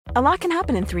A lot can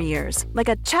happen in 3 years, like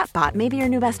a chatbot may be your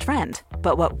new best friend.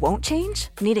 But what won't change?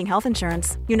 Needing health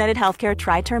insurance. United Healthcare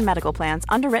Tri-Term Medical Plans,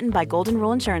 underwritten by Golden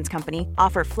Rule Insurance Company,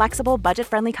 offer flexible,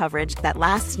 budget-friendly coverage that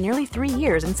lasts nearly 3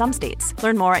 years in some states.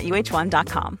 Learn more at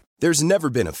uh1.com. There's never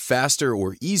been a faster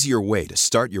or easier way to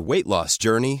start your weight loss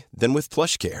journey than with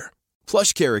PlushCare.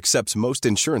 PlushCare accepts most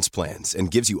insurance plans and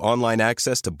gives you online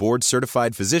access to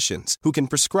board-certified physicians who can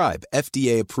prescribe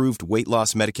FDA-approved weight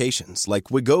loss medications like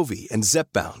Wegovy and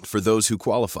Zepbound for those who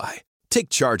qualify. Take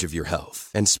charge of your health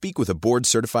and speak with a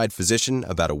board-certified physician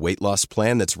about a weight loss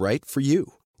plan that's right for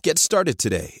you. Get started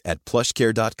today at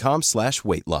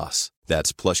plushcare.com/weight loss.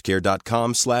 That's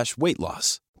plushcare.com/weight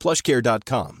loss.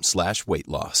 plushcare.com/weight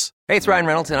loss. Hey, it's Ryan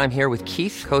Reynolds, and I'm here with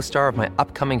Keith, co-star of my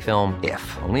upcoming film,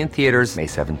 If, only in theaters May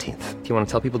 17th. Do you want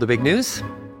to tell people the big news?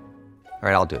 All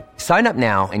right, I'll do it. Sign up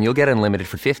now and you'll get unlimited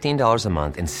for $15 a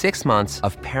month and 6 months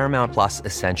of Paramount Plus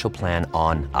Essential Plan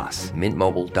on us.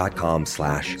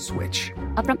 MintMobile.com/switch.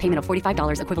 Upfront payment of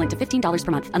 $45 equivalent to $15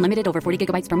 per month. Unlimited over 40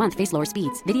 gigabytes per month. Face lower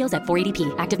speeds. Videos at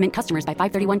 480p. Active Mint customers by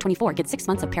 531.24 get 6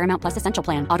 months of Paramount Plus Essential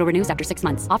Plan. Auto renews after 6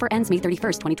 months. Offer ends May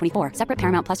 31st, 2024. Separate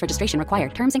Paramount Plus registration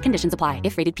required. Terms and conditions apply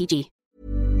if rated PG.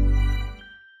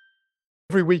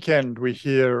 Every weekend we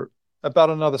hear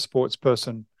about another sports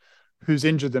person who's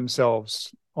injured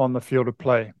themselves on the field of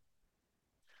play.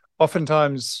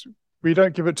 Oftentimes, we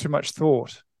don't give it too much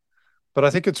thought, but I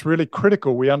think it's really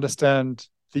critical we understand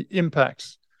the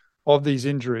impact of these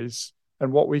injuries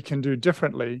and what we can do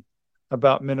differently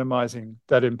about minimizing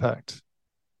that impact.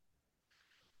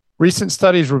 Recent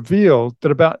studies reveal that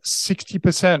about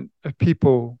 60% of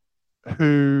people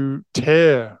who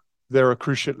tear their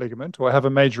cruciate ligament or have a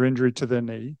major injury to their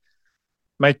knee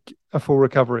make a full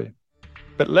recovery.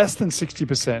 But less than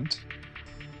 60%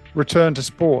 return to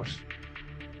sport,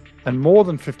 and more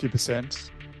than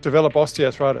 50% develop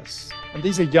osteoarthritis. And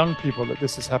these are young people that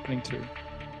this is happening to.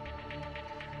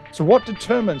 So what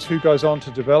determines who goes on to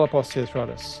develop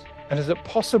osteoarthritis? And is it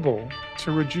possible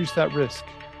to reduce that risk?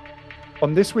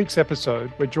 On this week's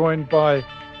episode, we're joined by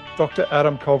Dr.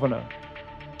 Adam Kovner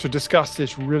to discuss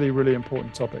this really, really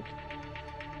important topic.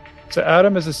 So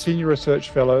Adam is a senior research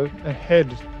fellow and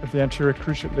head of the anterior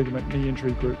cruciate ligament knee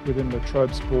injury group within the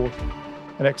Latrobe Sport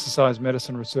and Exercise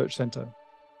Medicine Research Center.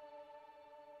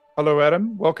 Hello,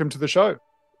 Adam. Welcome to the show.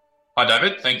 Hi,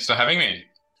 David. Thanks for having me.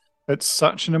 It's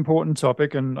such an important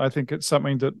topic, and I think it's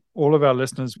something that all of our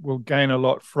listeners will gain a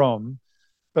lot from.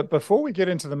 But before we get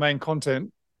into the main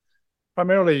content,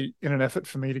 primarily in an effort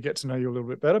for me to get to know you a little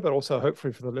bit better, but also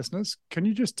hopefully for the listeners, can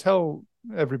you just tell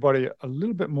everybody a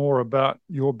little bit more about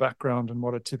your background and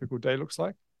what a typical day looks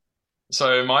like?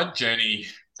 So my journey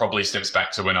probably stems back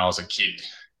to when I was a kid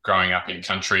growing up in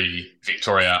country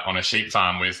Victoria on a sheep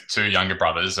farm with two younger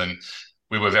brothers. And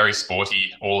we were very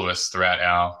sporty, all of us, throughout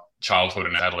our childhood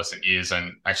and adolescent years.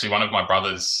 And actually one of my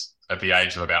brothers at the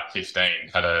age of about 15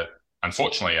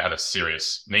 unfortunately had a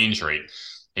serious knee injury.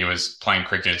 He was playing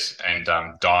cricket and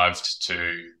dived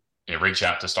to reach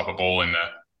out to stop a ball in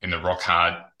the rock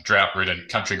hard, drought-ridden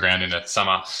country ground in the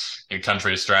summer in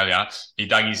country Australia. He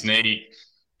dug his knee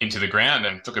into the ground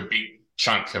and took a big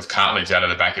chunk of cartilage out of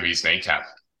the back of his kneecap.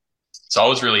 So I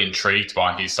was really intrigued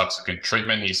by his subsequent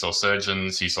treatment. He saw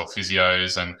surgeons, he saw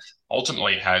physios, and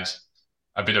ultimately had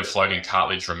a bit of floating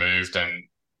cartilage removed and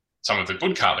some of the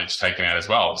good cartilage taken out as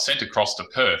well, sent across to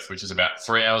Perth, which is about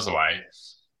 3 hours away,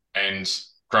 and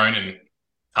grown and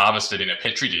harvested in a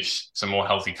petri dish some more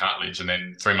healthy cartilage, and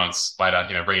then 3 months later,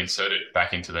 reinserted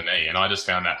back into the knee. And I just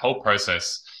found that whole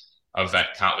process of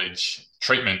that cartilage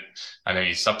treatment and then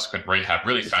his subsequent rehab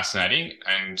really fascinating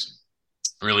and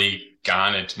really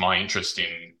garnered my interest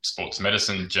in sports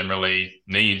medicine generally,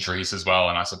 knee injuries as well,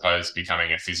 and I suppose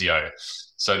becoming a physio.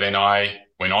 So then I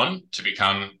went on to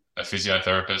become a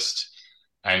physiotherapist,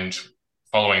 and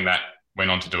following that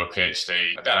went on to do a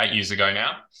PhD about 8 years ago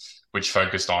now, which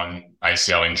focused on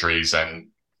ACL injuries and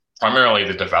primarily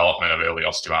the development of early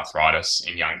osteoarthritis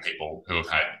in young people who have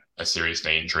had a serious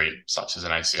knee injury, such as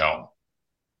an ACL.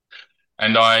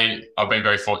 And I've been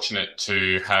very fortunate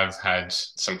to have had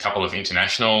some couple of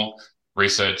international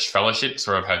research fellowships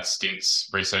where I've had stints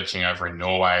researching over in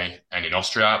Norway and in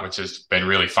Austria, which has been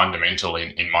really fundamental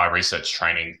in my research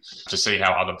training to see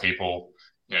how other people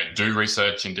do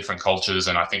research in different cultures,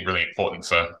 and I think really important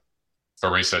for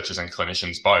researchers and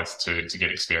clinicians both to get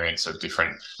experience of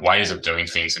different ways of doing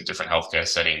things in different healthcare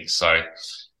settings. So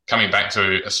coming back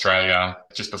to Australia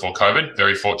just before COVID,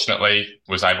 very fortunately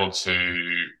was able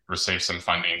to receive some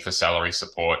funding for salary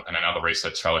support and another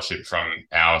research fellowship from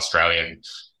our Australian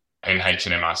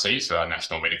NHMRC, so our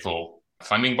national medical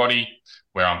funding body,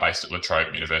 where I'm based at La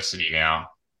Trobe University now,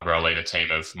 where I lead a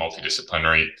team of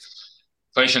multidisciplinary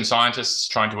clinician scientists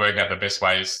trying to work out the best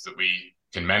ways that we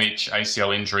can manage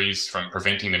ACL injuries from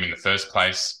preventing them in the first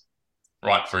place,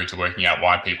 right through to working out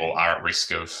why people are at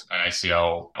risk of an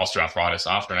ACL osteoarthritis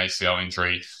after an ACL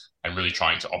injury, and really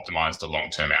trying to optimize the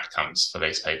long-term outcomes for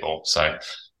these people. So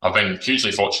I've been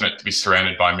hugely fortunate to be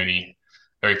surrounded by many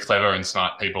very clever and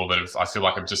smart people that I feel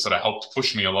like have just sort of helped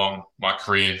push me along my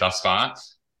career thus far.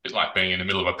 It's like being in the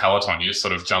middle of a peloton. You just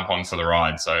sort of jump on for the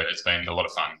ride. So it's been a lot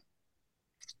of fun.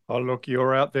 Oh, look,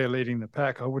 you're out there leading the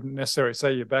pack. I wouldn't necessarily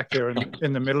say you're back there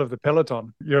in the middle of the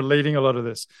peloton. You're leading a lot of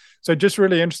this. So just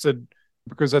really interested,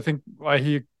 because I think I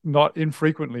hear not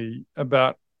infrequently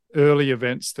about early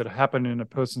events that happen in a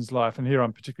person's life. And here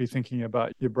I'm particularly thinking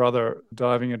about your brother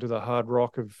diving into the hard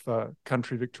rock of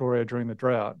country Victoria during the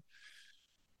drought.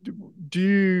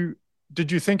 Did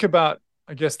you think about,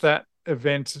 I guess, that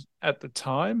event at the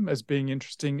time as being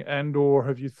interesting, and or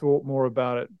have you thought more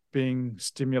about it being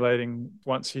stimulating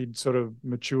once he'd sort of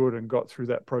matured and got through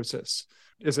that process?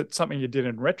 Is it something you did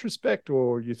in retrospect,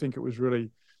 or you think it was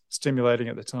really stimulating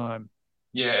at the time?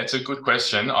 Yeah, it's a good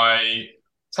question. I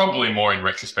probably more in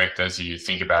retrospect as you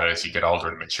think about it as you get older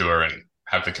and mature and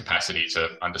have the capacity to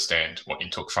understand what you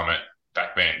took from it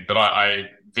back then. But I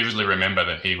vividly remember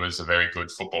that he was a very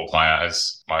good football player,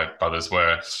 as my brothers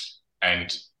were,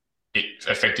 and it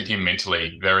affected him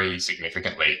mentally very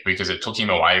significantly because it took him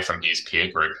away from his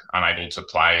peer group, unable to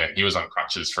play. And he was on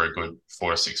crutches for a good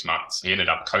 4 to 6 months. He ended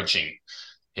up coaching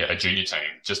a junior team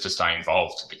just to stay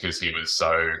involved because he was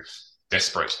so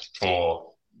desperate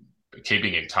for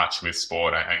keeping in touch with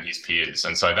sport and his peers.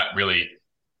 And so that really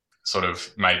sort of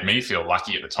made me feel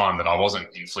lucky at the time that I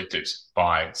wasn't inflicted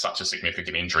by such a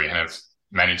significant injury, and have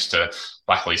managed to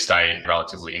luckily stay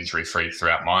relatively injury-free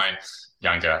throughout my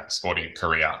younger sporting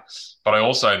career. But I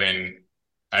also then,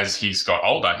 as he's got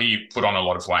older, he put on a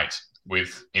lot of weight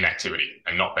with inactivity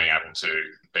and not being able to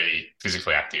be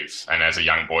physically active. And as a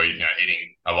young boy,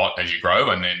 eating a lot as you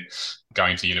grow, and then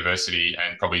going to university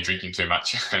and probably drinking too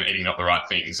much and eating not the right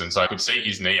things. And so I could see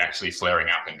his knee actually flaring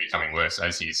up and becoming worse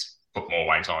as he's put more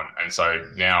weight on. And so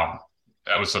now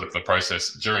that was sort of the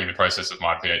process during the process of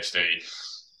my PhD,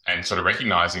 and sort of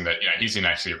recognizing that, he's in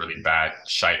actually a really bad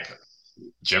shape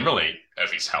generally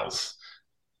of his health.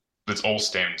 That's all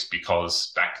stemmed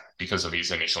because of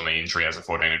his initial knee injury as a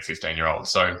 14 and 15-year-old.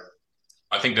 So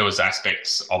I think there was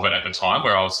aspects of it at the time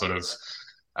where I was sort of,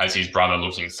 as his brother,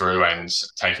 looking through and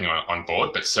taking on board.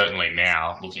 But certainly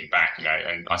now, looking back,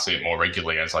 and I see it more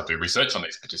regularly as I do research on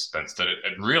these participants, that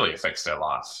it really affects their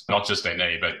life, not just their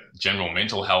knee, but general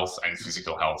mental health and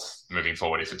physical health moving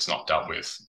forward if it's not dealt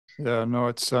with. Yeah, no,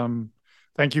 it's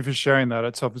thank you for sharing that.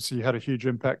 It's obviously had a huge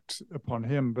impact upon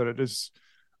him, but it is,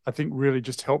 I think, really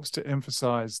just helps to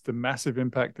emphasize the massive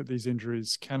impact that these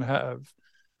injuries can have.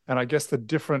 And I guess the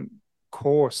different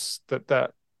course that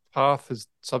path has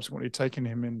subsequently taken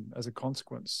him in as a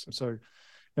consequence. So,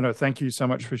 thank you so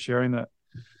much for sharing that.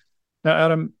 Now,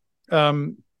 Adam,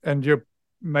 and you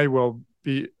may well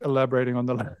be elaborating on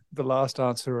the last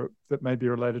answer that may be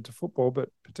related to football, but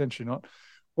potentially not.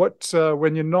 What,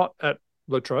 when you're not at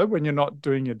La Trobe, when you're not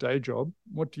doing your day job,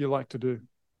 what do you like to do?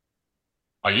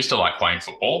 I used to like playing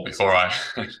football before I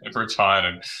retired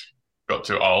and got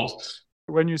too old.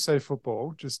 When you say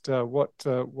football, just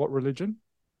what religion?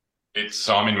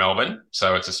 I'm in Melbourne,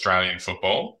 so it's Australian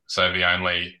football. So the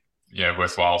only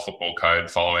worthwhile football code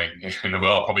following in the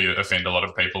world. I'll probably offend a lot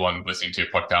of people on listening to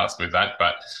your podcast with that,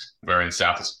 but we're in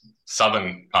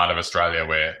southern part of Australia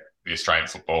where the Australian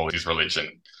football is religion.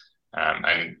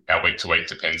 And our week to week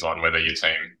depends on whether your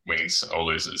team wins or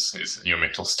loses, is your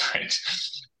mental state.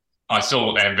 I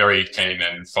still am very keen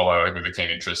and follow with a keen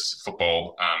interest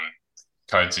football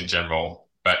codes in general,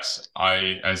 but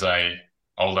I, as a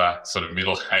older sort of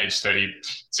middle-aged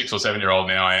 36 or 7-year-old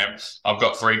now I've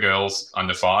got 3 girls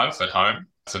under 5 at home,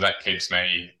 so that keeps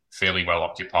me fairly well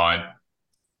occupied,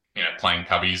 playing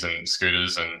cubbies and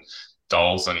scooters and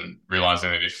dolls, and realising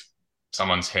that if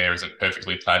someone's hair isn't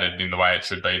perfectly plaited in the way it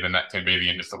should be, then that can be the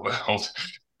end of the world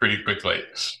pretty quickly.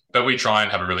 But we try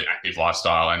and have a really active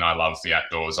lifestyle, and I love the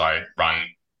outdoors. I run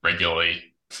regularly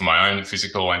for my own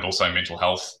physical and also mental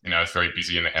health. It's very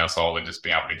busy in the household, and just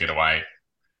being able to get away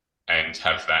and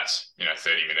have that,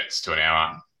 30 minutes to an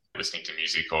hour listening to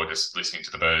music or just listening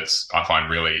to the birds, I find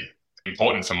really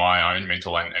important for my own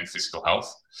mental and physical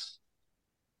health.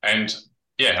 And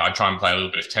I try and play a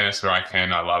little bit of tennis where I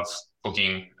can. I love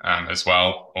cooking as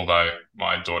well, although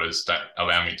my daughters don't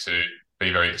allow me to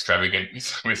be very extravagant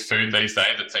with food these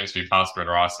days. It seems to be pasta and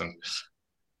rice and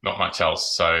not much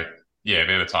else. So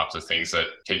they're the types of things that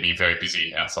keep me very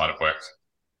busy outside of work.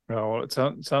 Oh, well, it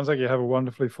sounds like you have a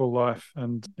wonderfully full life,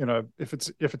 and if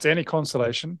it's any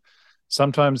consolation,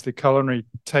 sometimes the culinary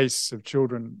tastes of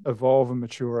children evolve and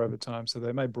mature over time, so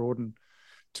they may broaden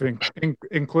to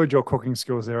include your cooking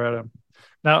skills there, Adam.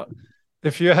 Now,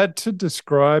 if you had to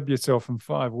describe yourself in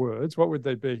 5 words, what would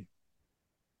they be?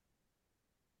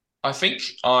 I think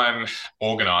I'm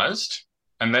organised,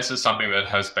 and this is something that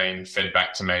has been fed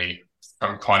back to me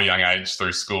from quite a young age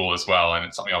through school as well, and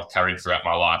it's something I've carried throughout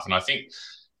my life. And I think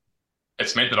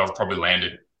it's meant that I've probably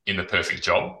landed in the perfect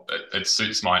job. It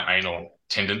suits my anal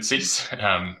tendencies.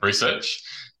 Research,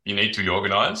 you need to be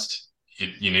organised.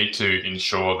 You need to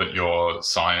ensure that your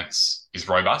science is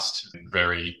robust and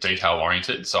very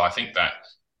detail-oriented. So I think that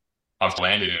I've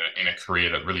landed in a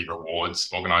career that really rewards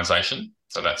organisation.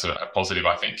 So that's a positive,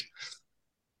 I think.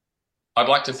 I'd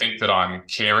like to think that I'm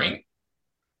caring,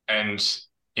 and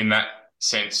in that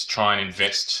sense, try and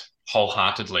invest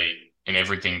wholeheartedly in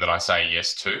everything that I say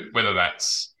yes to, whether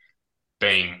that's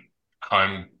being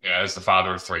home as the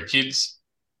father of 3 kids,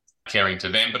 caring to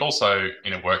them, but also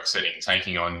in a work setting,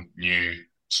 taking on new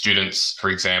students, for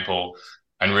example,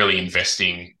 and really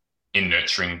investing in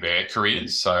nurturing their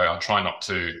careers. So I'll try not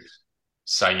to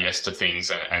say yes to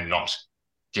things and not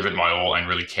give it my all and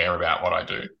really care about what I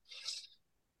do.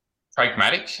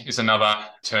 Pragmatic is another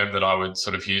term that I would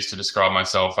sort of use to describe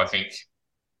myself. I think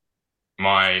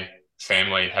my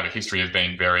family have a history of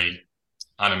being very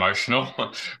unemotional,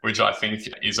 which I think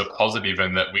is a positive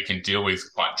in that we can deal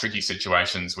with quite tricky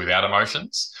situations without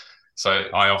emotions. So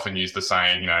I often use the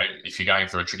saying, if you're going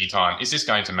through a tricky time, is this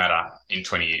going to matter in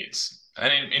 20 years?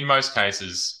 And in most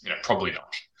cases, probably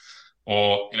not.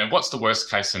 Or, what's the worst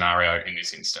case scenario in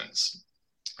this instance?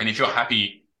 And if you're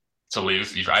happy to live,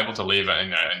 if you're able to live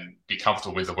and be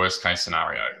comfortable with the worst case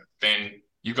scenario, then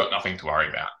you've got nothing to worry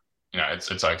about.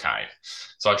 It's okay.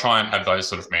 So I try and have those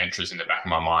sort of mantras in the back of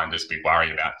my mind as we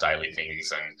worry about daily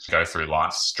things and go through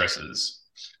life's stresses.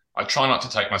 I try not to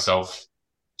take myself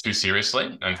too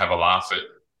seriously and have a laugh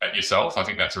at yourself. I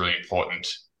think that's a really important,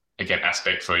 again,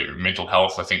 aspect for your mental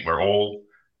health. I think we're all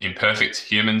imperfect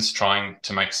humans trying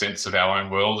to make sense of our own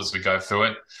world as we go through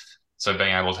it. So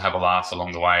being able to have a laugh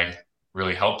along the way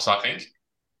really helps, I think.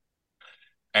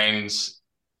 And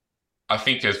I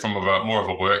think as from more of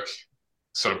a work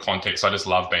sort of context, I just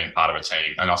love being part of a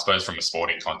team. And I suppose from a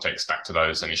sporting context, back to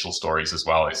those initial stories as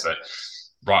well, is that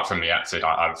right from the outset,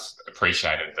 I've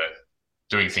appreciated that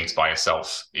doing things by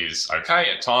yourself is okay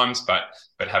at times, but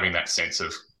having that sense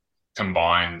of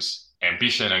combined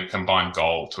ambition and combined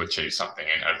goal to achieve something.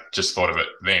 And I just thought of it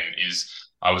then is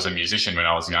I was a musician when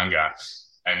I was younger,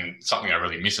 and something I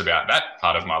really miss about that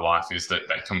part of my life is that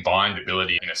combined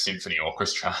ability in a symphony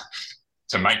orchestra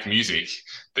to make music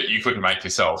that you couldn't make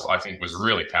yourself, I think was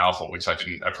really powerful, which I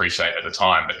didn't appreciate at the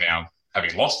time. But now,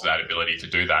 having lost that ability to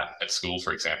do that at school,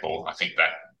 for example, I think that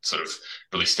sort of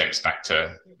really stems back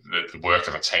to the work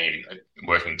of a team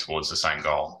working towards the same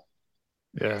goal.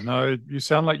 Yeah, no, you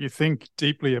sound like you think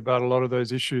deeply about a lot of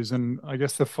those issues. And I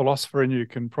guess the philosopher in you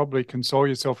can probably console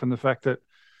yourself in the fact that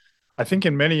I think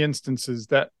in many instances,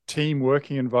 that team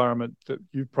working environment that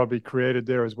you've probably created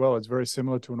there as well is very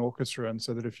similar to an orchestra. And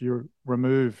so that if you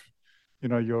remove,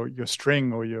 your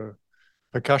string or your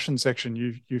percussion section,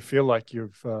 you feel like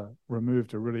you've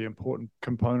removed a really important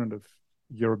component of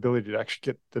your ability to actually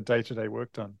get the day-to-day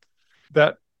work done.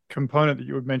 That component that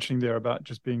you were mentioning there about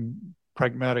just being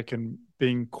pragmatic and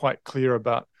being quite clear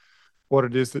about what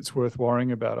it is that's worth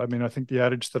worrying about. I mean, I think the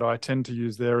adage that I tend to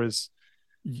use there is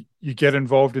you get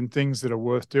involved in things that are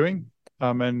worth doing,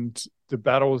 and the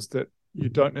battles that you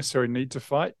don't necessarily need to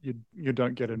fight, you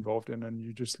don't get involved in, and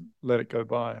you just let it go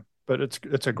by. But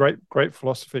it's a great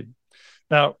philosophy.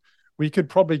 Now, we could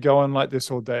probably go on like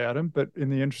this all day, Adam, but in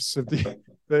the interest of the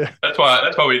that's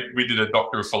why we did a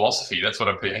doctor of philosophy. That's what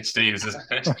a PhD is, isn't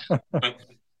it?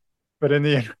 But in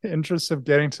the interest of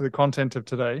getting to the content of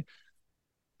today,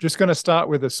 just going to start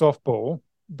with a softball.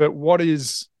 But what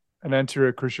is an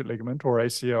anterior cruciate ligament, or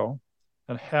ACL,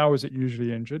 and how is it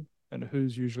usually injured, and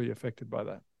who's usually affected by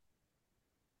that?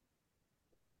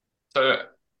 So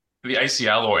the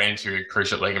ACL, or anterior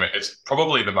cruciate ligament, it's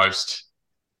probably the most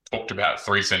talked about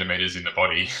 3 centimeters in the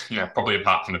body, probably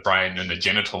apart from the brain and the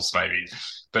genitals maybe.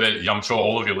 But I'm sure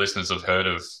all of your listeners have heard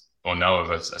of or know of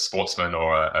a sportsman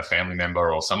or a family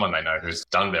member or someone they know who's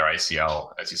done their ACL,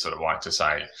 as you sort of like to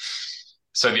say.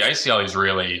 So the ACL is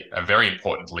really a very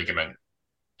important ligament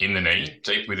in the knee,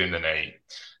 deep within the knee.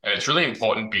 And it's really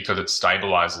important because it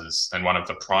stabilizes, and one of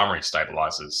the primary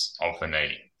stabilizers of the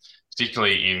knee,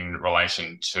 particularly in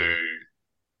relation to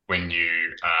when you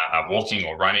are walking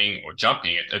or running or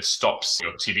jumping. It stops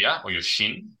your tibia or your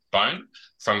shin bone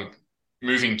from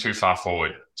moving too far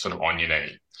forward, sort of on your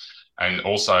knee. And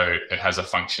also it has a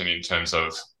function in terms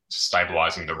of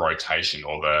stabilizing the rotation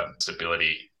or the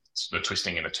stability, the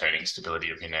twisting and the turning stability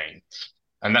of your knee.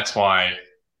 And that's why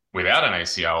without an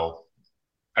ACL,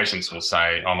 patients will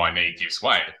say, oh, my knee gives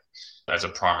way as a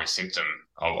primary symptom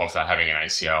of that having an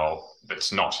ACL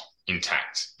that's not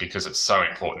intact, because it's so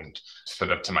important for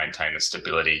them to maintain the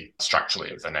stability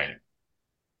structurally of the knee.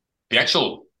 The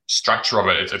actual structure of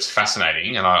it, it's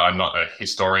fascinating, and I'm not a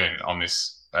historian on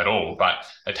this at all, but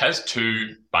it has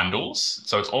two bundles.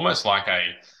 So it's almost like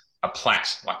a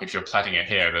plait, like if you're plaiting a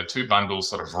hair, the two bundles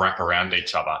sort of wrap around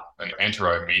each other, an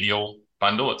anteromedial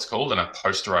bundle, it's called, and a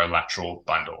posterolateral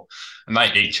bundle. And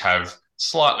they each have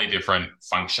slightly different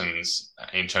functions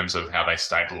in terms of how they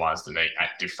stabilize the knee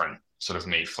at different sort of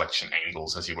knee flexion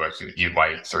angles as you work your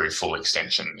way through full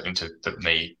extension into the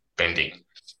knee bending.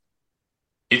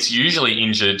 It's usually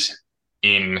injured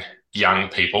in young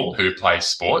people who play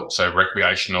sport, so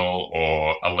recreational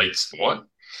or elite sport.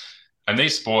 And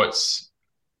these sports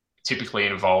typically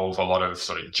involve a lot of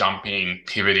sort of jumping,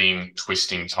 pivoting,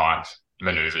 twisting type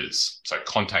maneuvers. So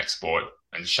contact sport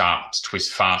and sharp,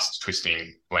 fast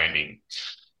twisting, landing.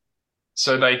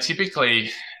 So they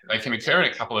can occur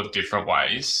in a couple of different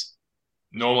ways.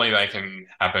 Normally they can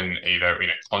happen either in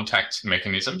a contact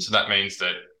mechanism. So that means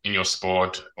that in your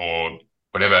sport or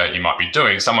whatever you might be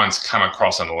doing, someone's come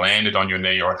across and landed on your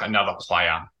knee, or another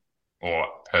player or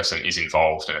person is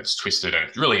involved and it's twisted and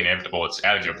it's really inevitable. It's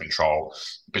out of your control,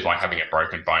 a bit like having a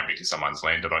broken bone because someone's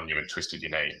landed on you and twisted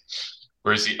your knee.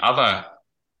 Whereas the other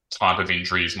type of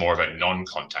injury is more of a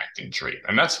non-contact injury.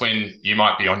 And that's when you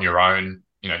might be on your own,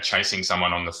 chasing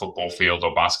someone on the football field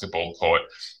or basketball court,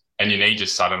 and your knee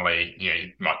just suddenly,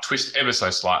 you might twist ever so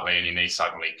slightly and your knee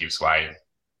suddenly gives way.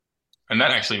 And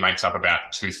that actually makes up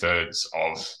about 2/3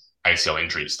 of ACL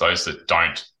injuries, those that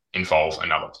don't involve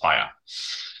another player.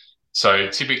 So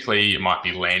typically it might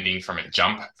be landing from a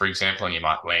jump, for example, and you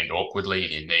might land awkwardly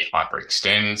and your knee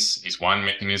hyperextends is one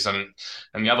mechanism.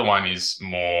 And the other one is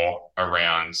more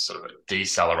around sort of a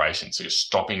deceleration. So you're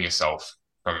stopping yourself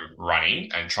from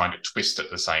running and trying to twist at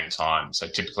the same time. So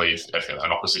typically if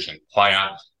an opposition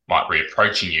player might be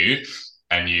approaching you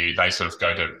and they sort of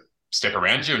go to step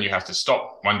around you and you have to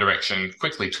stop one direction,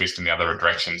 quickly twist in the other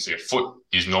direction. So your foot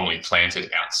is normally planted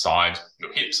outside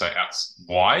your hip, so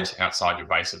wide, outside your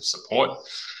base of support.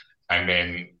 And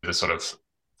then the sort of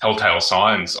telltale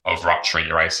signs of rupturing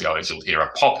your ACL is you'll hear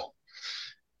a pop,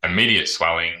 immediate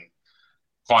swelling,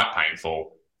 quite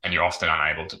painful, and you're often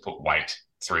unable to put weight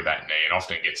through that knee, and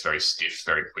often it gets very stiff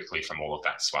very quickly from all of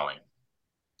that swelling.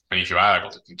 And if you are able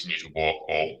to continue to walk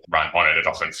or run on it, it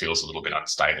often feels a little bit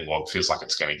unstable or feels like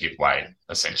it's going to give way,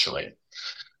 essentially.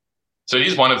 So it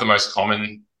is one of the most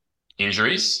common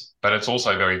injuries, but it's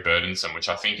also very burdensome, which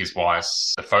I think is why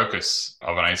the focus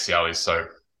of an ACL is so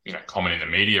common in the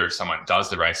media. If someone does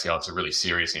their ACL, it's a really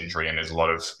serious injury and there's a lot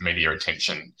of media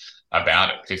attention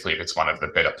about it, particularly if it's one of the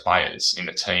better players in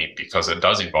the team, because it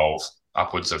does involve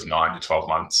upwards of 9 to 12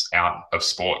 months out of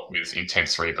sport with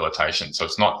intense rehabilitation. So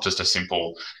it's not just a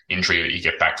simple injury that you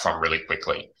get back from really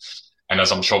quickly. And as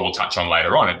I'm sure we'll touch on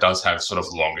later on, it does have sort of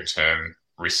longer term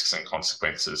risks and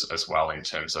consequences as well in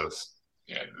terms of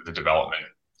the development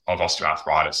of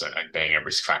osteoarthritis and being a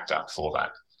risk factor for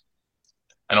that.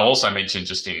 And I'll also mention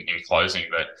just in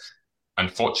closing that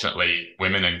unfortunately,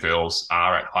 women and girls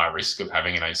are at high risk of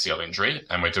having an ACL injury,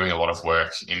 and we're doing a lot of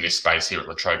work in this space here at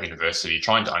La Trobe University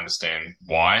trying to understand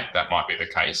why that might be the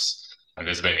case. And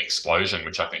there's been an explosion,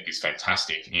 which I think is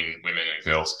fantastic, in women and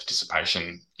girls'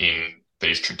 participation in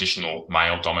these traditional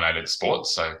male-dominated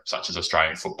sports, such as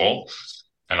Australian football.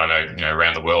 And I know,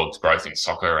 around the world, growth in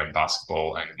soccer and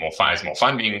basketball and as more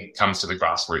funding comes to the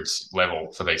grassroots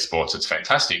level for these sports, it's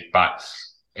fantastic. But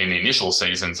in the initial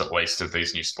seasons, at least, of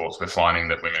these new sports, we're finding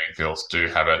that women and girls do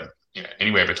have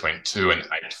anywhere between 2 and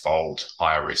 8-fold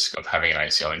higher risk of having an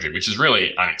ACL injury, which is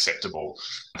really unacceptable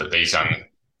that these young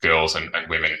girls and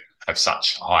women have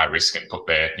such high risk and put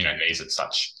their knees at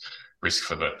such risk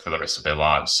for the rest of their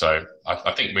lives. So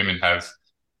I think women have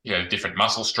different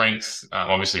muscle strength.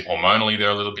 Obviously, hormonally, they're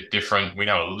a little bit different. We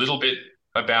know a little bit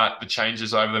about the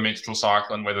changes over the menstrual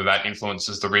cycle and whether that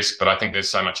influences the risk, but I think there's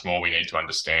so much more we need to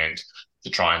understand to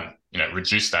try and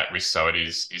reduce that risk so it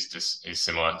is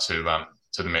similar to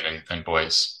the men and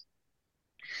boys.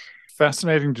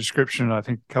 Fascinating description. I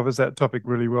think covers that topic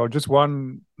really well. Just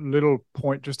one little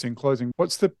point just in closing.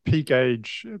 What's the peak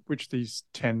age at which these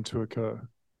tend to occur?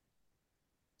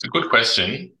 It's a good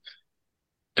question.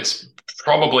 It's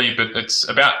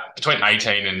about between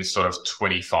 18 and sort of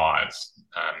 25.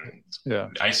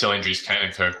 ACL injuries can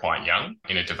occur quite young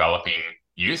in a developing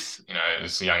youth,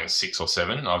 as young as 6 or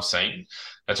 7 I've seen.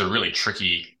 That's a really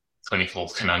tricky clinical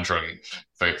conundrum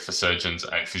for surgeons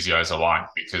and physios alike,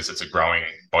 because it's a growing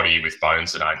body with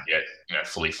bones that aren't yet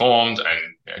fully formed,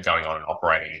 and going on and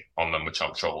operating on them, which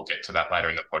I'm sure we'll get to that later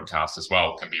in the podcast as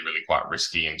well, can be really quite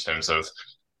risky in terms of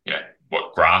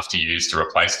what graft you use to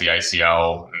replace the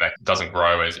ACL, and that doesn't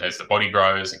grow as the body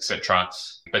grows, etc.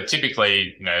 But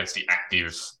typically, it's the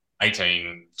active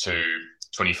 18 to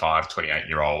 25,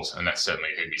 28-year-olds, and that's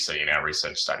certainly who we see in our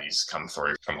research studies come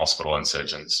through from hospital and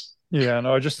surgeons. Yeah,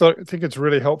 no, I think it's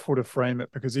really helpful to frame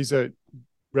it, because these are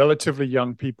relatively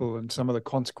young people, and some of the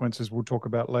consequences we'll talk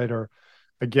about later,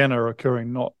 again, are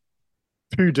occurring not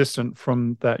too distant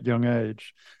from that young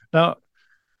age. Now,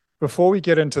 before we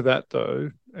get into that,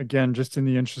 though, again, just in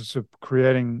the interest of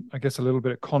creating, I guess, a little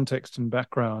bit of context and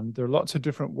background, there are lots of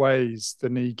different ways the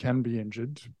knee can be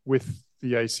injured with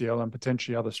the ACL and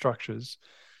potentially other structures.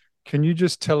 Can you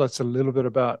just tell us a little bit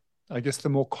about, I guess, the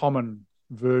more common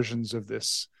versions of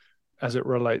this as it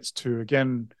relates to,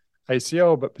 again,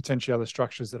 ACL, but potentially other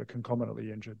structures that are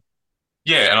concomitantly injured?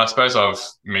 Yeah, and I suppose I've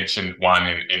mentioned one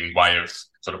in way of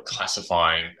sort of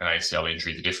classifying an ACL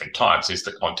injury, the different types, is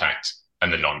the contact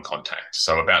and the non-contact.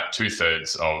 So about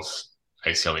 2/3 of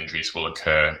ACL injuries will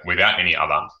occur without any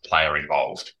other player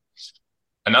involved.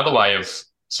 Another way of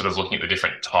sort of looking at the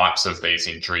different types of these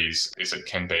injuries is it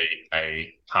can be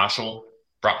a partial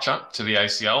rupture to the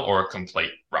ACL or a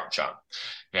complete rupture.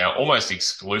 Now, almost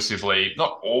exclusively,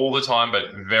 not all the time,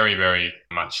 but very, very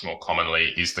much more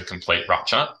commonly, is the complete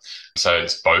rupture. So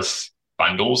it's both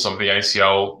bundles of the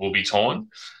ACL will be torn.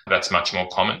 That's much more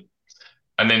common.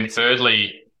 And then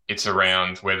thirdly, it's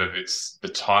around whether it's the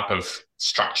type of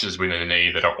structures within the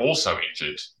knee that are also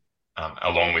injured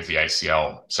along with the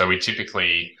ACL. So we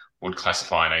typically would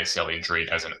classify an ACL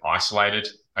injury as an isolated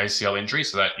ACL injury.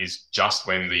 So that is just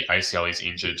when the ACL is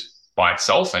injured by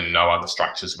itself and no other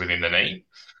structures within the knee,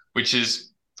 which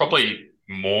is probably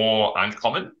more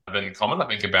uncommon than common. I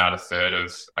think about 1/3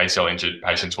 of ACL injured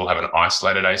patients will have an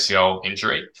isolated ACL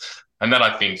injury. And that,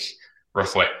 I think,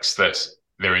 reflects that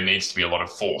there needs to be a lot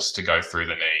of force to go through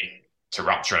the knee to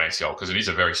rupture an ACL, because it is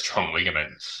a very strong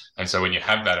ligament. And so when you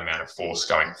have that amount of force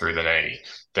going through the knee,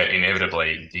 that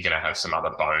inevitably you're going to have some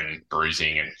other bone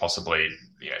bruising and possibly,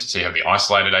 so you have the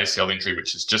isolated ACL injury,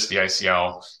 which is just the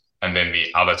ACL. And then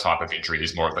the other type of injury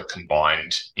is more of a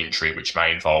combined injury, which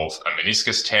may involve a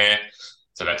meniscus tear.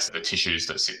 So that's the tissues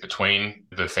that sit between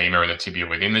the femur and the tibia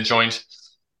within the joint.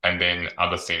 And then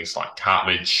other things like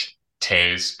cartilage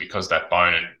tears, because that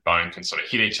bone and bone can sort of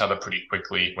hit each other pretty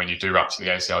quickly. When you do rupture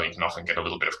the ACL, you can often get a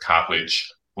little bit of cartilage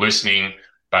loosening.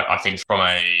 But I think from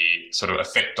a sort of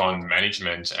effect on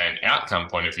management and outcome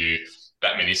point of view,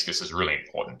 that meniscus is really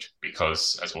important,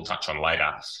 because, as we'll touch on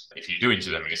later, if you do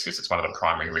injure the meniscus, it's one of the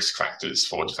primary risk factors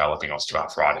for developing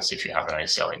osteoarthritis if you have an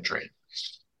ACL injury.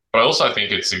 But I also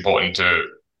think it's important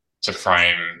to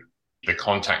frame the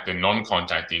contact and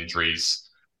non-contact injuries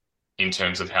in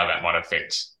terms of how that might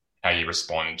affect how you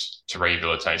respond to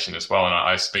rehabilitation as well. And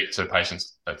I speak to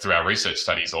patients through our research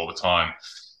studies all the time.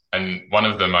 And one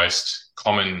of the most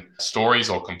common stories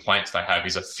or complaints they have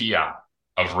is a fear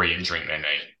of re-injuring their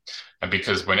knee. And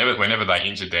because whenever they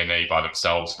injured their knee by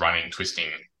themselves, running,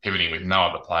 twisting, pivoting with no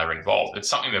other player involved, it's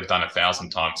something they've done 1,000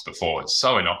 times before. It's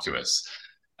so innocuous.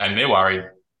 And they're worried,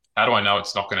 how do I know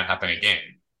it's not going to happen again,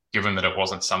 given that it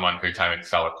wasn't someone who came and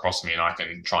fell across me and I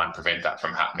can try and prevent that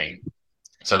from happening?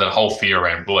 So that whole fear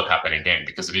around, will it happen again?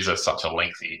 Because it is such a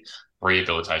lengthy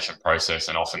rehabilitation process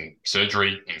and often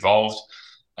surgery involved.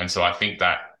 And so I think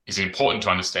that is important to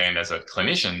understand as a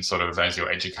clinician, sort of as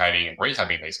you're educating and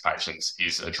rehabbing these patients,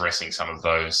 is addressing some of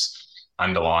those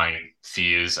underlying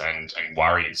fears and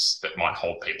worries that might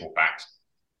hold people back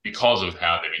because of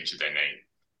how they've injured their knee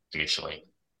initially.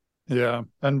 Yeah,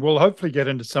 and we'll hopefully get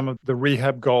into some of the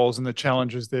rehab goals and the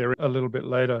challenges there a little bit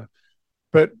later.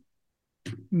 But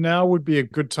now would be a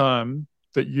good time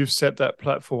that you've set that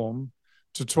platform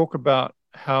to talk about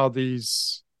how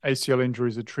these ACL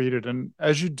injuries are treated. And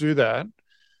as you do that,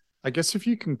 I guess if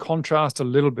you can contrast a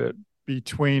little bit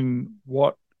between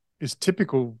what is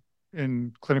typical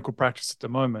in clinical practice at the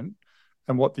moment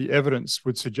and what the evidence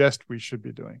would suggest we should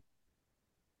be doing.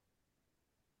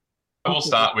 I will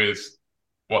start with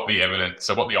what the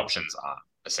options are,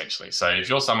 essentially. So if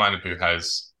you're someone who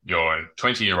has your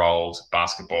 20-year-old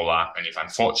basketballer and you've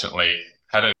unfortunately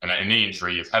had a knee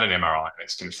injury, you've had an MRI and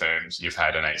it's confirmed you've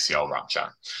had an ACL rupture,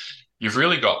 you've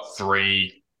really got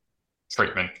 3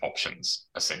 treatment options,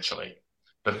 essentially.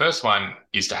 The first one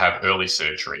is to have early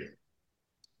surgery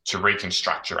to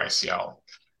reconstruct your ACL.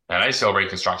 Now, ACL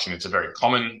reconstruction, it's a very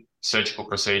common surgical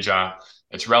procedure.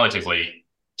 It's relatively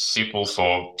simple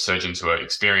for surgeons who are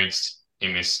experienced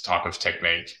in this type of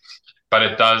technique. But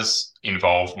it does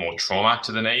involve more trauma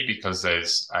to the knee because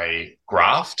there's a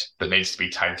graft that needs to be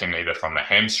taken either from the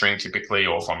hamstring typically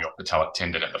or from your patellar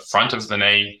tendon at the front of the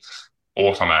knee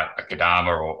or from a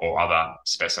cadaver or other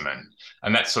specimen.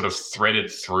 And that's sort of threaded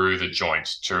through the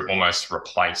joint to almost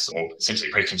replace or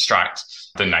essentially reconstruct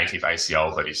the native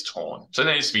ACL that is torn. So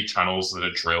there needs to be tunnels that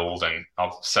are drilled, and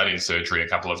I've sat in surgery a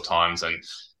couple of times, and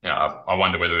I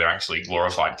wonder whether they're actually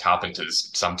glorified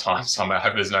carpenters sometimes. I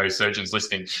hope there's no surgeons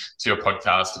listening to your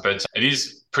podcast, but it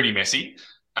is pretty messy.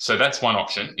 So that's one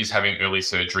option, is having early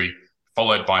surgery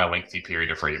followed by a lengthy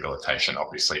period of rehabilitation,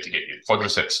 obviously, to get your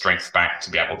quadriceps strength back to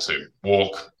be able to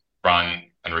walk, run,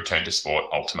 and return to sport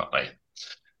ultimately.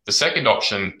 The second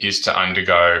option is to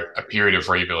undergo a period of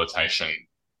rehabilitation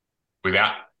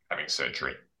without having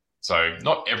surgery. So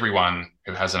not everyone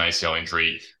who has an ACL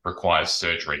injury requires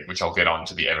surgery, which I'll get on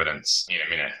to the evidence in a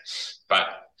minute. But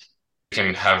you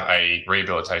can have a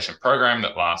rehabilitation program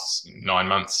that lasts 9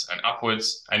 months and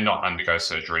upwards and not undergo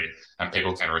surgery, and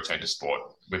people can return to sport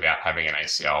without having an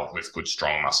ACL with good,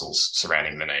 strong muscles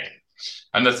surrounding the knee.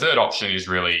 And the third option is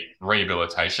really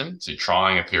rehabilitation, so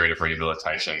trying a period of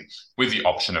rehabilitation with the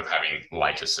option of having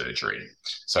later surgery.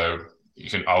 So you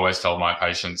can always tell my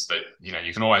patients that,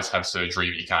 you can always have surgery,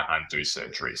 but you can't undo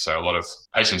surgery. So a lot of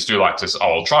patients do like to say,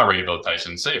 I'll try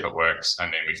rehabilitation, see if it works,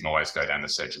 and then we can always go down the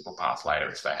surgical path later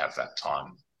if they have that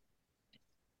time.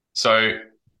 So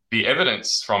the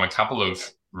evidence from a couple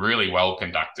of really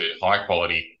well-conducted,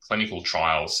 high-quality clinical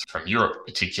trials from Europe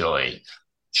particularly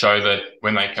show that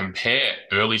when they compare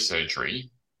early surgery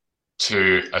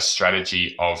to a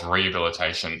strategy of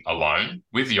rehabilitation alone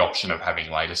with the option of having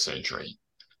later surgery,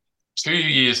 2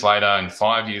 years later and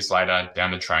 5 years later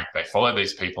down the track, they follow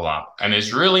these people up, and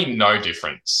there's really no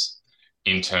difference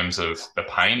in terms of the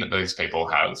pain that these people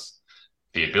have,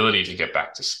 the ability to get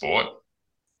back to sport,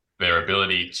 their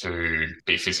ability to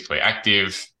be physically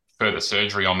active, further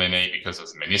surgery on their knee because of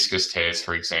meniscus tears,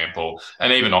 for example,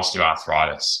 and even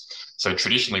osteoarthritis. So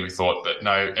traditionally we thought that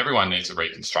no, everyone needs a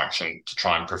reconstruction to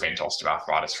try and prevent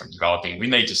osteoarthritis from developing. We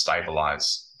need to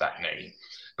stabilize that knee.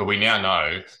 But we now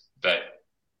know that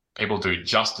people do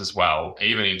just as well,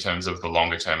 even in terms of the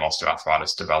longer term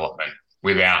osteoarthritis development,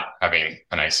 without having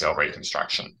an ACL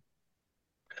reconstruction.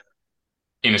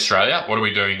 In Australia, what are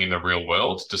we doing in the real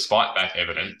world? Despite that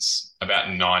evidence, about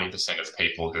 90% of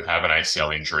people who have an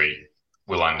ACL injury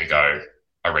will undergo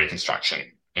a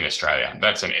reconstruction in Australia.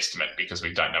 That's an estimate because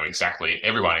we don't know exactly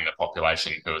everyone in the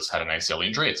population who has had an ACL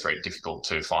injury. It's very difficult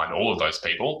to find all of those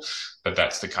people, but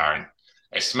that's the current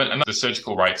estimate. And the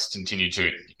surgical rates continue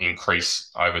to increase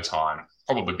over time,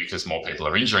 probably because more people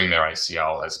are injuring their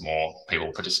ACL as more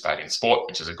people participate in sport,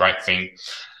 which is a great thing.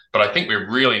 But I think we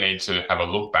really need to have a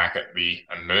look back at the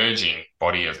emerging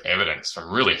body of evidence from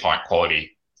really high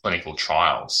quality clinical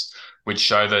trials, which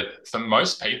show that for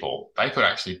most people, they could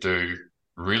actually do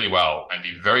really well and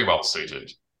be very well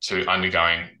suited to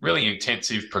undergoing really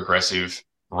intensive progressive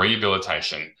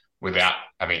rehabilitation without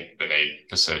having the need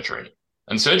for surgery.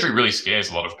 And surgery really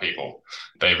scares a lot of people.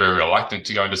 They're very reluctant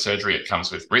to go into surgery. It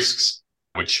comes with risks,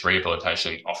 which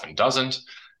rehabilitation often doesn't.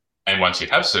 And once you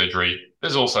have surgery,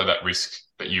 there's also that risk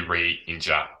that you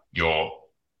re-injure your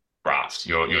graft,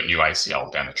 your new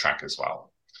ACL down the track as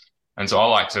well. And so I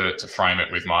like to frame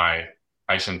it with my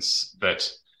patients that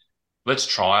let's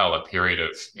trial a period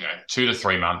of 2 to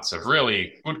 3 months of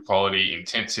really good quality,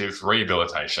 intensive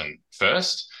rehabilitation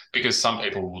first, because some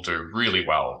people will do really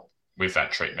well with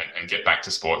that treatment and get back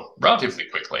to sport relatively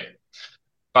quickly.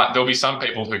 But there'll be some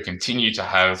people who continue to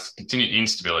have continued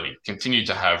instability, continue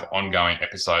to have ongoing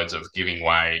episodes of giving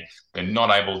way. They're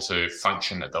not able to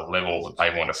function at the level that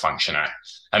they want to function at.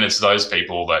 And it's those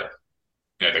people that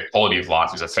their quality of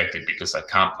life is affected because they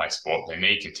can't play sport. Their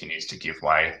knee continues to give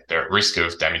way. They're at risk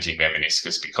of damaging their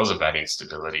meniscus because of that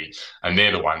instability. And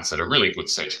they're the ones that are really good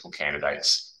surgical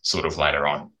candidates sort of later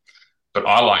on. But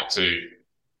I like to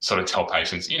sort of tell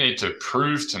patients, you need to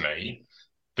prove to me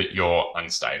that you're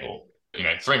unstable.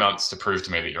 3 months to prove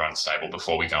to me that you're unstable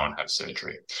before we go and have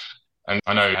surgery. And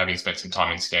I know, having spent some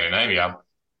time in Scandinavia,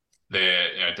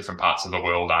 different parts of the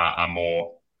world are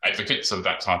more advocates of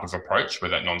that type of approach,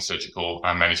 where that non-surgical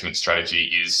management strategy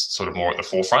is sort of more at the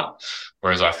forefront.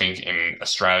 Whereas I think in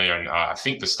Australia and I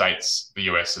think the States, the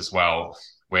US as well,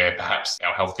 where perhaps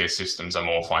our healthcare systems are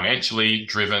more financially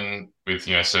driven, with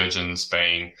surgeons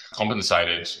being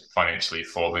compensated financially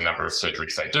for the number of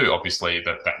surgeries they do, obviously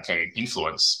that can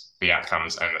influence the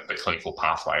outcomes and the clinical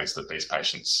pathways that these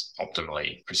patients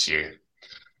optimally pursue.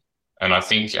 And I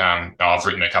think I've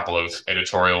written a couple of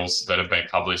editorials that have been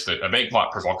published that have been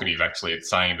quite provocative, actually. It's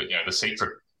saying that the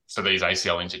secret for these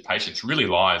ACL injured patients really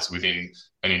lies within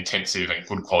an intensive and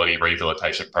good quality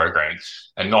rehabilitation program,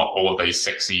 and not all of these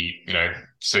sexy,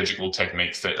 surgical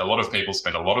techniques that a lot of people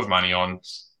spend a lot of money on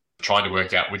trying to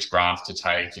work out which graft to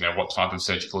take, what type of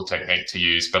surgical technique to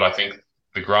use. But I think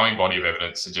the growing body of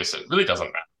evidence suggests it really doesn't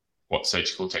matter what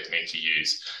surgical technique you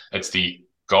use. It's the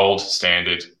gold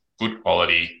standard, good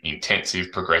quality,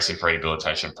 intensive, progressive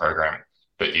rehabilitation program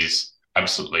that is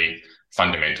absolutely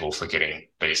fundamental for getting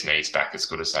these knees back as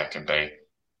good as they can be.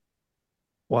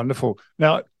 Wonderful.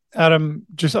 Now, Adam,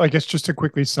 just to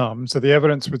quickly sum, so the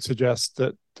evidence would suggest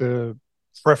that the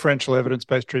preferential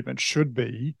evidence-based treatment should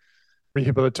be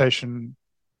rehabilitation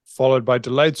followed by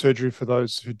delayed surgery for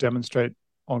those who demonstrate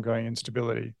ongoing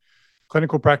instability.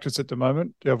 Clinical practice at the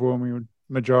moment, the overwhelming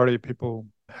majority of people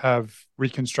have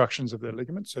reconstructions of their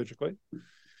ligaments surgically.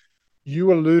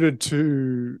 You alluded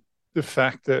to the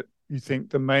fact that you think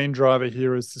the main driver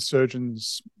here is the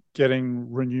surgeons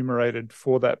getting remunerated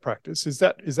for that practice. Is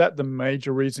that the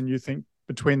major reason you think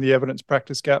between the evidence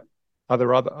practice gap? Are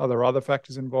there other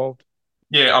factors involved?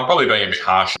 Yeah, I'm probably being a bit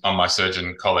harsh on my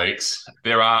surgeon colleagues.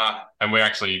 There are, and we're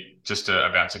actually just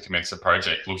about to commence a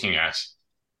project looking at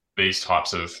these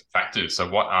types of factors. So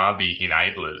what are the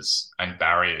enablers and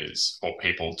barriers for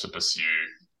people to pursue,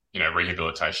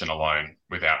 rehabilitation alone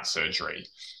without surgery?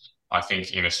 I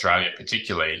think in Australia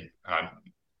particularly, I'm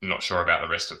not sure about the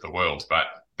rest of the world, but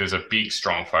there's a big,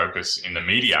 strong focus in the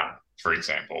media, for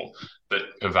example, that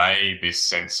convey this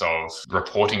sense of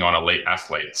reporting on elite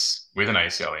athletes with an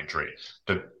ACL injury,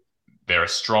 that they're a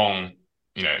strong,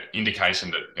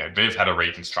 indication that they've had a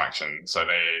reconstruction. So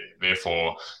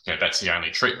therefore, that's the only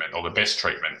treatment or the best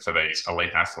treatment for these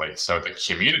elite athletes. So at the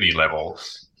community level,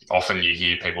 often you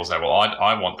hear people say, well,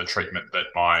 I want the treatment that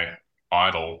my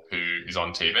idol who is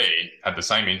on TV had the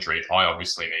same injury. I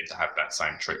obviously need to have that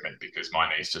same treatment because my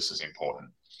knee is just as important.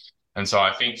 And so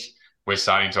I think we're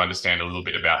starting to understand a little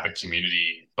bit about the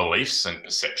community beliefs and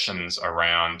perceptions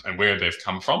around and where they've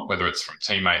come from, whether it's from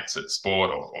teammates at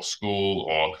sport or school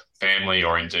or family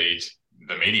or indeed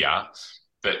the media,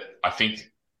 that I think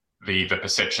the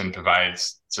perception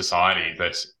pervades society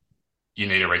that you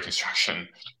need a reconstruction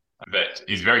that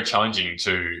is very challenging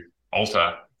to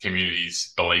alter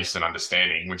communities' beliefs and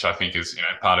understanding, which I think is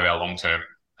part of our long-term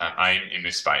aim in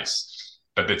this space.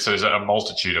 But so there's a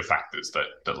multitude of factors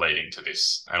that lead into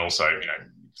this, and also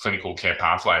clinical care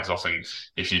pathways. Often,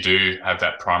 if you do have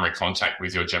that primary contact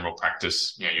with your general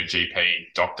practice, your GP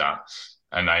doctor,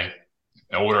 and they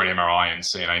order an MRI and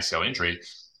see an ACL injury,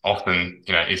 often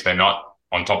if they're not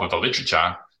on top of the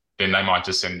literature, then they might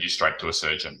just send you straight to a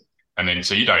surgeon, and then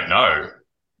so you don't know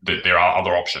that there are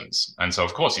other options. And so,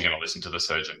 of course, you're going to listen to the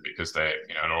surgeon because they're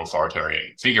an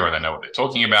authoritarian figure and they know what they're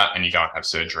talking about, and you go and have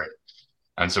surgery.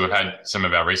 And so we've had some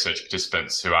of our research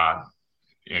participants who are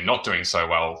not doing so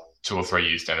well 2 or 3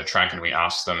 years down the track, and we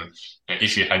asked them,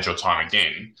 if you had your time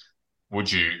again,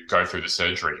 would you go through the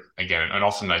surgery again? And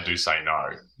often they do say no,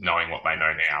 knowing what they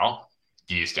know now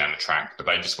years down the track, but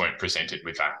they just weren't presented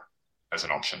with that as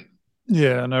an option.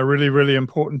 Yeah, no, really, really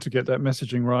important to get that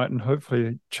messaging right and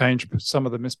hopefully change some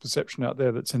of the misperception out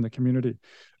there that's in the community.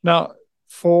 Now,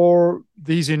 for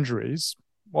these injuries,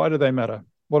 why do they matter?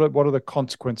 What are the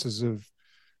consequences of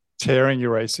tearing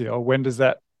your ACL? When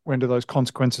do those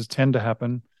consequences tend to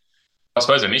happen? I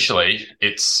suppose initially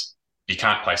it's you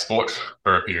can't play sport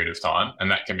for a period of time. And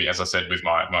that can be, as I said, with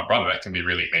my brother, that can be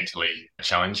really mentally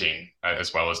challenging,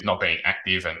 as well as not being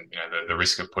active and the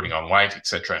risk of putting on weight,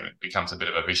 etc. And it becomes a bit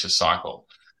of a vicious cycle.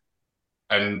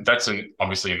 And that's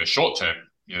obviously in the short term.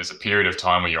 There's a period of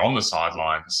time where you're on the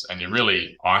sidelines and you're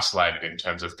really isolated in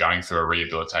terms of going through a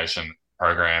rehabilitation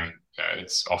program.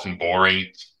 It's often boring.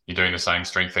 You're doing the same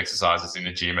strength exercises in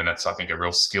the gym, and that's, I think, a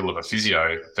real skill of a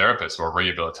physiotherapist or a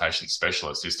rehabilitation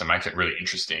specialist, is to make it really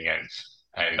interesting.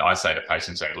 And I say to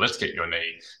patients, let's get your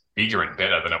knee bigger and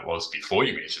better than it was before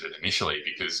you injured it initially,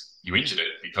 because you injured it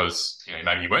because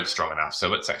maybe you weren't strong enough. So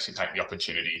let's actually take the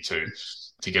opportunity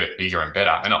to get it bigger and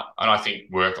better. And I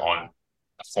think work on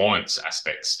performance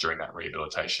aspects during that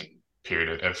rehabilitation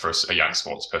period for a young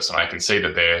sports person. I can see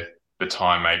that the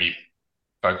time maybe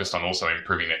focused on also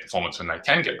improving their performance when they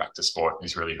can get back to sport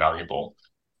is really valuable.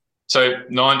 So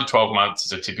 9 to 12 months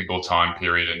is a typical time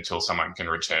period until someone can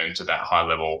return to that high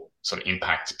level sort of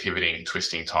impact, pivoting,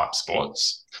 twisting type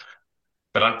sports.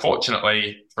 But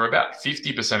unfortunately, for about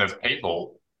 50% of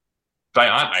people, they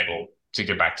aren't able to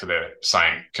get back to their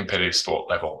same competitive sport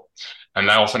level. And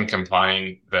they often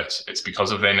complain that it's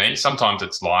because of their knee. Sometimes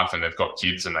it's life and they've got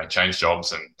kids and they change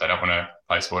jobs and they don't want to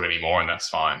play sport anymore, and that's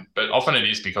fine. But often it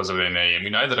is because of their knee. And we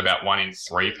know that about 1 in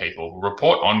 3 people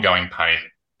report ongoing pain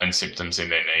and symptoms in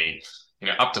their knee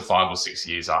up to 5 or 6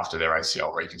 years after their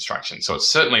ACL reconstruction. So it's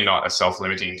certainly not a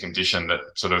self-limiting condition that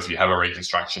sort of you have a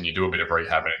reconstruction, you do a bit of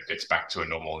rehab and it gets back to a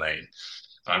normal knee.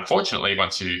 Unfortunately,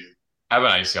 once you have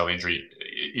an ACL injury,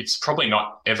 it's probably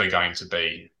not ever going to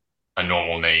be a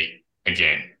normal knee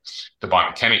again. The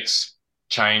biomechanics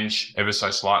change ever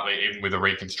so slightly, even with a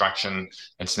reconstruction.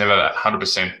 It's never that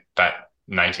 100% that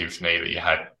native knee that you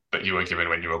had, that you were given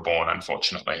when you were born,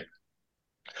 unfortunately.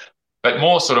 But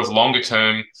more sort of longer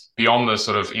term, beyond the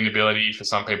sort of inability for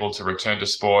some people to return to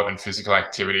sport and physical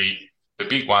activity, the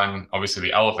big one, obviously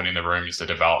the elephant in the room, is the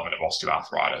development of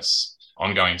osteoarthritis,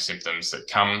 ongoing symptoms that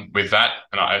come with that.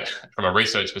 And from a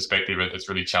research perspective, it's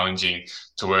really challenging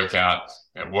to work out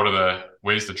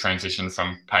where's the transition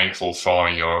from painful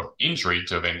following your injury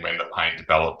to then when the pain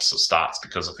develops or starts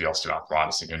because of the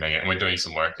osteoarthritis in your knee. And we're doing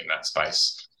some work in that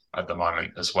space at the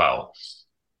moment as well.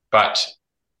 But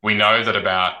we know that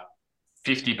about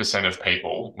 50% of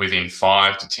people within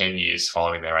 5 to 10 years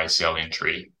following their ACL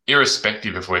injury,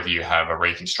 irrespective of whether you have a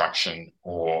reconstruction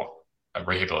or a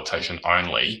rehabilitation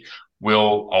only,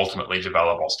 will ultimately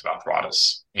develop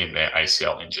osteoarthritis in their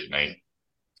ACL injured knee.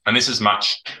 And this is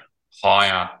much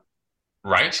higher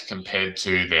rate compared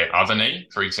to their other knee,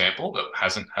 for example, that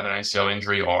hasn't had an ACL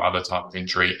injury or other type of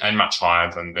injury, and much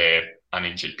higher than their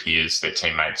uninjured peers, their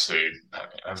teammates who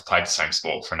have played the same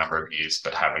sport for a number of years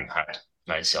but haven't had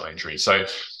an ACL injury. So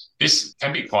this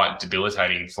can be quite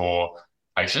debilitating for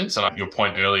patients. And your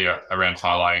point earlier around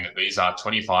highlighting that these are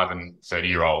 25 and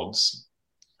 30-year-olds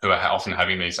who are often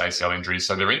having these ACL injuries.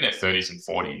 So they're in their 30s and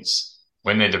 40s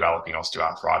when they're developing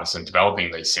osteoarthritis and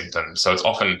developing these symptoms. So it's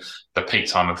often the peak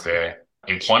time of their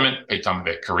employment, peak time of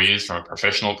their careers from a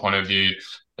professional point of view.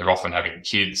 They're often having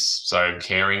kids, so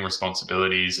caring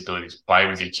responsibilities, ability to play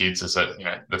with your kids is at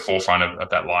the forefront of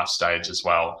that life stage as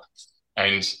well.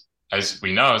 And as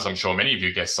we know, as I'm sure many of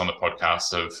you guests on the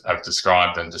podcast have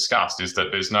described and discussed, is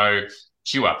that there's no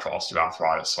cure for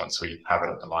osteoarthritis once we have it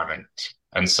at the moment.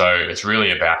 And so it's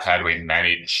really about how do we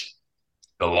manage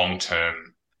the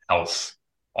long-term health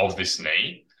of this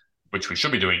knee, which we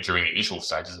should be doing during the initial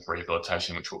stages of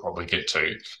rehabilitation, which we'll probably get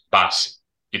to. But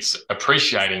it's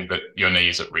appreciating that your knee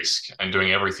is at risk and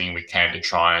doing everything we can to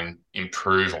try and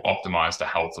improve or optimize the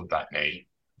health of that knee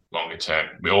longer term.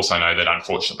 We also know that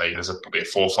unfortunately there's probably a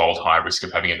 4-fold higher risk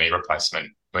of having a knee replacement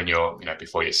when you're,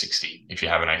 before you're 60 if you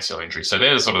have an ACL injury. So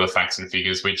there's sort of the facts and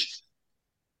figures, which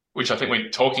I think when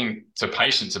talking to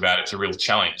patients about, it's a real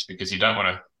challenge because you don't want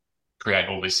to create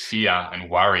all this fear and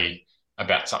worry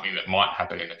about something that might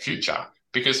happen in the future,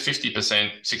 because 50%,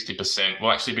 60%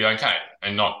 will actually be okay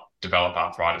and not develop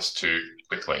arthritis too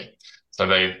quickly. So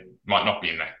they might not be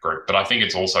in that group. But I think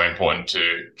it's also important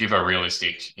to give a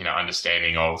realistic,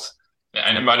 understanding of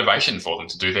and a motivation for them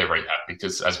to do their rehab,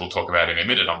 because as we'll talk about in a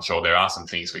minute, I'm sure there are some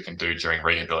things we can do during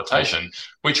rehabilitation,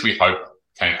 which we hope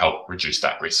can help reduce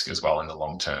that risk as well in the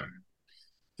long term.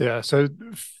 Yeah, so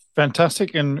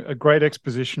fantastic and a great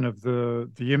exposition of the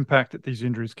impact that these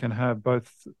injuries can have,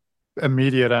 both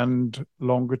immediate and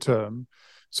longer term.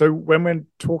 So when we're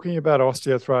talking about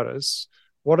osteoarthritis,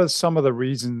 what are some of the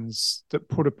reasons that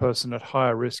put a person at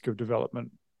higher risk of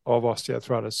development of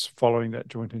osteoarthritis following that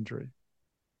joint injury?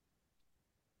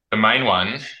 The main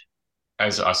one,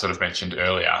 as I sort of mentioned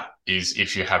earlier, is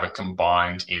if you have a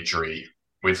combined injury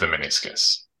with the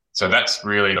meniscus. So that's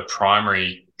really the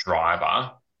primary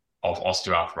driver of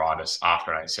osteoarthritis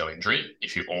after an ACL injury.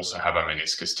 If you also have a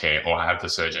meniscus tear or have the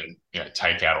surgeon,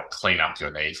 take out or clean up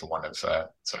your knee, for one of a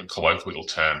sort of colloquial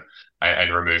term,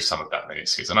 and remove some of that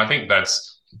meniscus. And I think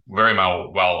that's very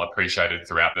well appreciated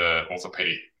throughout the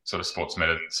orthopedic sort of sports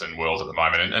medicine world at the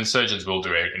moment. And surgeons will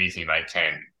do anything they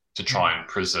can to try and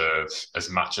preserve as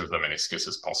much of the meniscus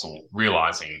as possible,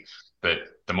 realizing that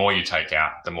the more you take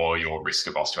out, the more your risk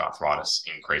of osteoarthritis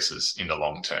increases in the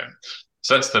long term.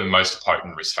 So that's the most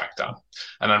potent risk factor.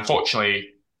 And unfortunately,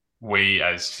 we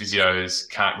as physios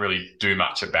can't really do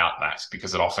much about that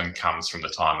because it often comes from the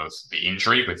time of the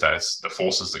injury with the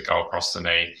forces that go across the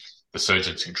knee. The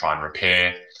surgeons can try and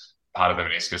repair part of the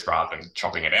meniscus rather than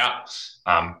chopping it out.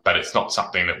 But it's not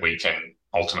something that we can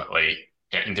ultimately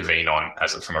intervene on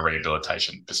from a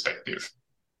rehabilitation perspective.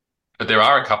 But there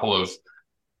are a couple of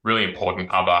really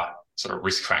important other sort of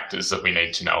risk factors that we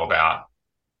need to know about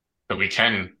that we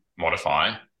can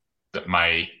modify that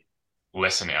may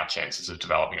lessen our chances of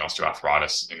developing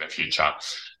osteoarthritis in the future.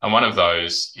 And one of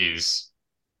those is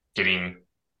getting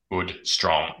good,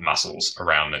 strong muscles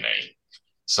around the knee.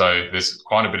 So there's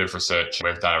quite a bit of research.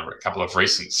 We've done a couple of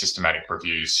recent systematic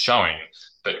reviews showing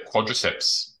that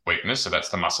quadriceps weakness, so that's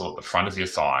the muscle at the front of your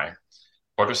thigh,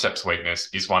 quadriceps weakness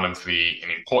is an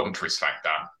important risk factor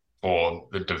for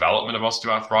the development of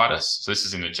osteoarthritis. So this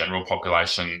is in the general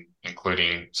population,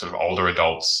 including sort of older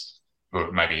adults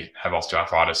who maybe have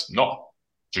osteoarthritis not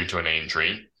due to a knee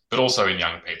injury, but also in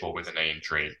young people with a knee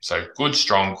injury. So good,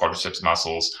 strong quadriceps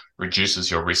muscles reduces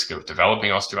your risk of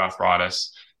developing osteoarthritis.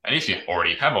 And if you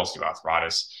already have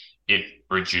osteoarthritis, it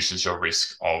reduces your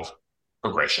risk of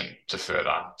progression to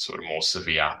further sort of more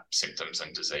severe symptoms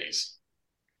and disease.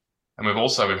 And we've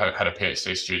had a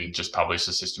PhD student just publish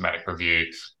a systematic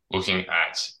review looking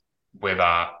at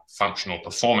whether functional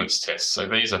performance tests, so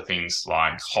these are things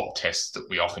like hop tests that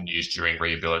we often use during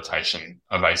rehabilitation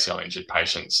of ACL injured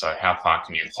patients. So how far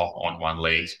can you hop on one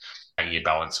leg and you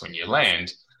balance when you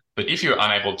land? But if you're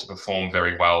unable to perform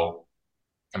very well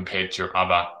compared to your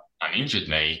other uninjured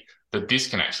knee, that this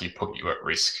can actually put you at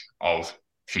risk of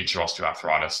future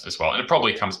osteoarthritis as well. And it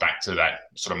probably comes back to that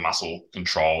sort of muscle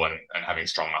control and having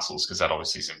strong muscles, because that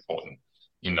obviously is important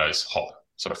in those hop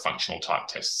sort of functional type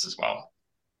tests as well.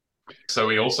 So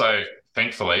we also,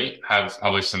 thankfully, have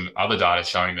published some other data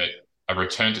showing that a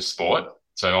return to sport,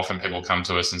 so often people come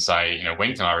to us and say,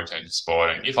 when can I return to sport?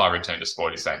 And if I return to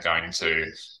sport, is that going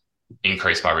to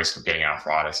increase my risk of getting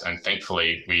arthritis? And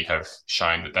thankfully, we have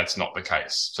shown that that's not the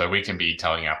case. So we can be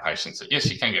telling our patients that, yes,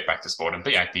 you can get back to sport and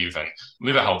be active and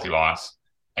live a healthy life,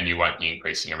 and you won't be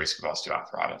increasing your risk of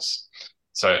osteoarthritis.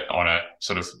 So on a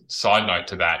sort of side note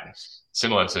to that,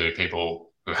 similar to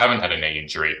people who haven't had a knee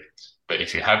injury, but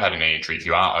if you have had a knee injury, if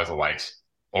you are overweight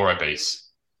or obese,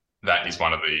 that is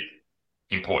one of the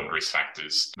important risk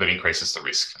factors that increases the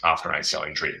risk after an ACL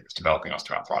injury of developing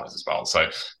osteoarthritis as well. So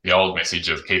the old message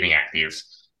of keeping active,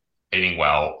 eating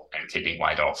well, and keeping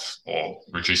weight off, or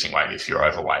reducing weight if you're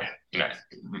overweight,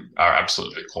 are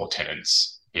absolutely core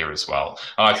tenets here as well.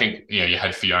 And I think, you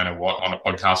had Fiona Watt on a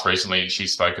podcast recently, and she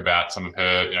spoke about some of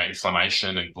her,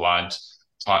 inflammation and blood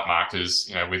type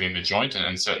markers, within the joint.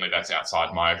 And certainly that's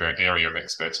outside my area of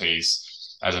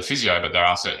expertise as a physio, but there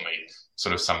are certainly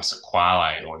sort of some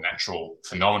sequelae or natural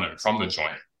phenomenon from the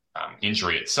joint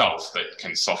injury itself that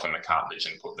can soften the cartilage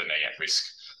and put the knee at risk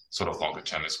sort of longer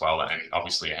term as well. And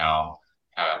obviously how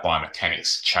our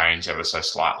biomechanics change ever so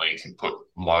slightly can put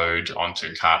load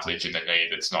onto cartilage in the knee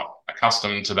that's not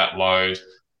accustomed to that load,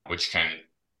 which can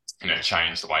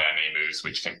change the way our knee moves,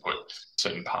 which can put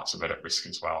certain parts of it at risk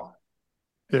as well.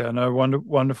 Yeah, no,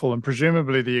 wonderful. And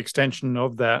presumably the extension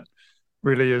of that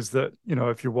really is that,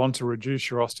 if you want to reduce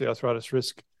your osteoarthritis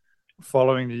risk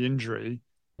following the injury,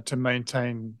 to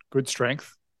maintain good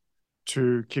strength,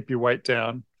 to keep your weight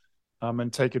down,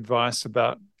 and take advice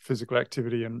about physical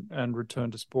activity and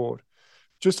return to sport.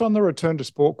 Just on the return to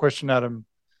sport question, Adam,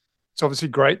 it's obviously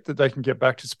great that they can get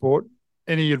back to sport.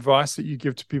 Any advice that you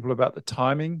give to people about the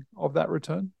timing of that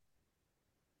return?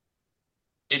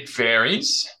 It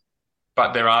varies,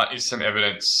 but there is some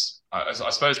evidence. I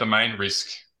suppose the main risk,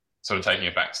 sort of taking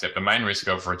a back step, the main risk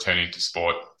of returning to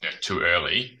sport too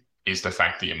early is the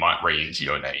fact that you might re-injure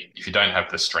your knee. If you don't have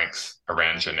the strength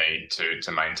around your knee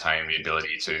to maintain the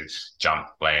ability to jump,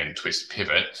 land, twist,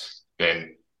 pivot,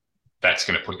 then that's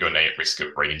going to put your knee at risk of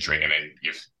re-injuring, and then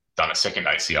you've done a second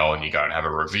ACL and you go and have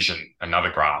a revision, another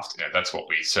graft. That's what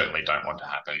we certainly don't want to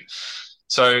happen.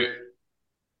 So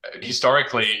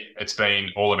historically, it's been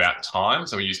all about time.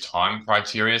 So we use time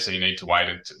criteria. So you need to wait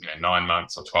until 9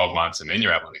 months or 12 months, and then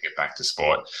you're able to get back to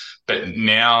sport. But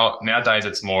nowadays,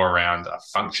 it's more around a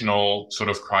functional sort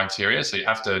of criteria. So you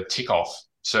have to tick off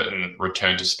certain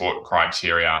return to sport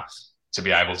criteria to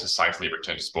be able to safely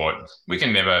return to sport. We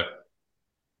can never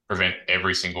prevent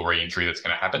every single re-injury that's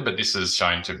going to happen, but this is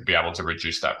shown to be able to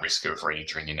reduce that risk of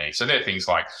re-injuring your knee. So there are things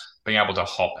like being able to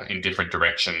hop in different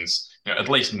directions, at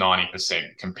least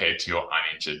 90% compared to your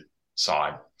uninjured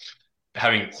side,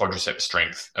 having quadriceps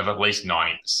strength of at least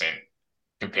 90%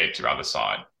 compared to your other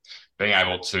side, being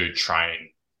able to train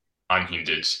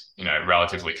unhindered,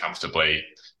 relatively comfortably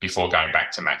before going back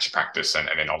to match practice and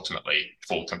then ultimately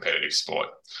full competitive sport.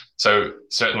 So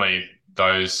certainly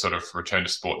those sort of return to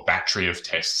sport battery of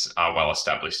tests are well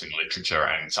established in literature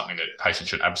and something that patients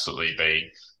should absolutely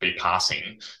be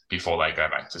passing before they go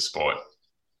back to sport.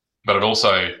 But it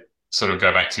also sort of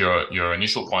go back to your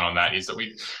initial point on that, is that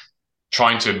we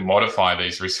trying to modify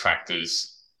these risk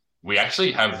factors. We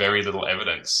actually have very little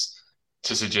evidence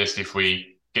to suggest if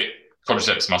we get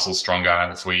quadriceps muscles stronger,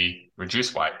 if we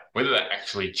reduce weight, whether that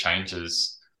actually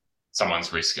changes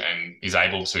someone's risk and is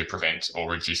able to prevent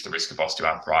or reduce the risk of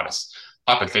osteoarthritis.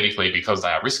 Hypothetically, because they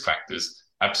are risk factors,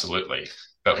 absolutely.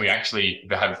 But we actually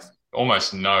have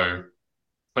almost no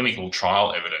clinical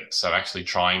trial evidence. So actually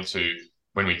trying to,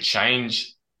 when we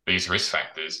change these risk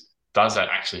factors, does that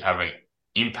actually have an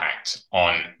impact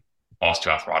on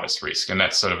osteoarthritis risk. And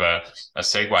that's sort of a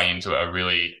segue into a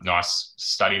really nice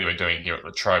study that we're doing here at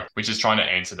La Trobe, which is trying to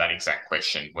answer that exact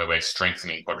question, where we're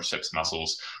strengthening quadriceps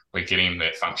muscles, we're getting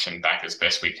their function back as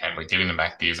best we can, we're getting them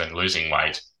active and losing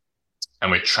weight,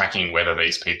 and we're tracking whether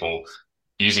these people,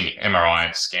 using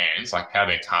MRI scans, like how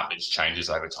their cartilage changes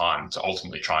over time, to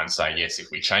ultimately try and say, yes, if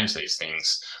we change these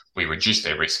things, we reduce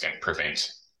their risk and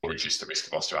prevent or reduce the risk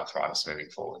of osteoarthritis moving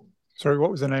forward. Sorry,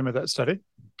 what was the name of that study?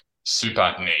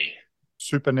 Super Knee.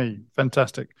 Super Knee.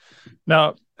 Fantastic.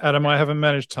 Now, Adam, I haven't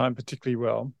managed time particularly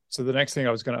well. So the next thing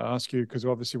I was going to ask you, because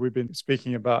obviously we've been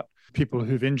speaking about people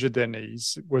who've injured their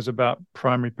knees, was about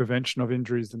primary prevention of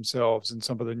injuries themselves and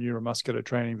some of the neuromuscular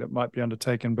training that might be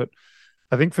undertaken. But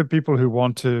I think for people who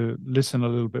want to listen a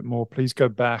little bit more, please go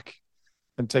back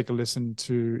and take a listen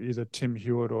to either Tim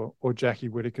Hewitt or Jackie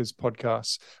Whittaker's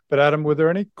podcasts. But Adam, were there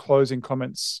any closing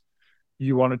comments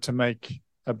you wanted to make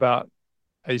about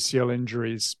ACL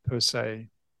injuries per se?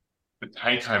 The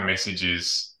take-home message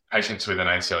is patients with an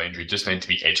ACL injury just need to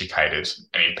be educated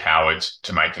and empowered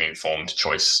to make an informed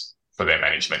choice for their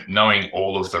management, knowing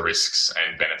all of the risks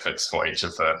and benefits for each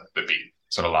of the big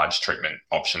sort of large treatment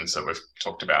options that we've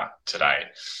talked about today.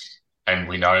 And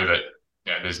we know that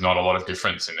there's not a lot of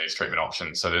difference in these treatment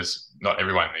options. So not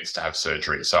everyone needs to have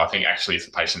surgery. So I think actually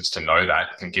for patients to know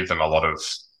that can give them a lot of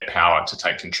power to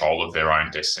take control of their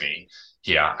own destiny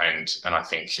here. And I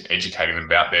think educating them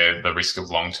about the risk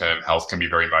of long-term health can be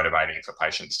very motivating for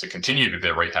patients to continue with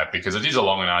their rehab, because it is a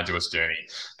long and arduous journey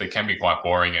that can be quite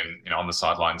boring and on the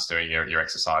sidelines doing your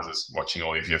exercises, watching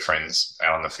all of your friends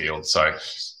out on the field. So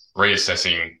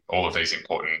reassessing all of these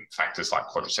important factors like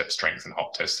quadriceps strength and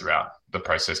HOP tests throughout the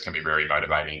process can be very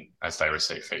motivating as they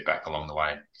receive feedback along the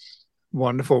way.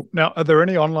 Wonderful. Now, are there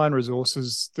any online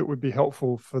resources that would be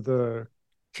helpful for the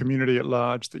community at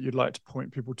large that you'd like to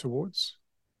point people towards?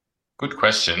 Good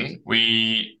question.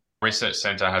 Research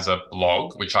Centre has a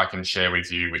blog, which I can share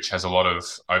with you, which has a lot of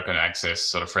open access,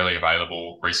 sort of freely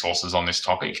available resources on this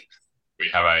topic. We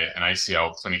have an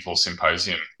ACL clinical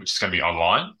symposium, which is going to be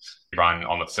online, run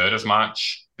on the 3rd of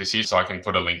March this year. So I can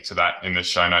put a link to that in the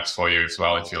show notes for you as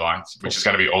well, if you like, which is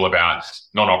going to be all about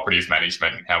non-operative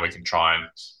management and how we can try and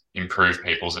improve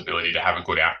people's ability to have a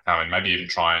good outcome and maybe even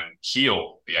try and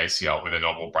heal the ACL with a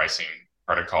novel bracing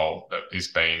protocol that is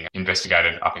being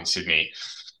investigated up in Sydney.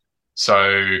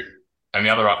 So, and the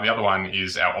other one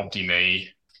is our OptiKnee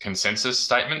consensus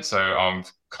statement. So I'm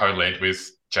co-led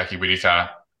with Jackie Whittaker,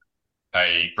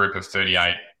 a group of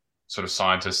 38 sort of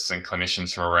scientists and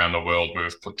clinicians from around the world who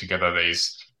have put together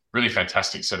these really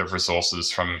fantastic set of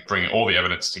resources from bringing all the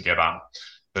evidence together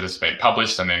that has been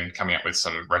published and then coming up with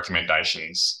some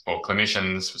recommendations for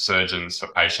clinicians, for surgeons, for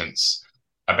patients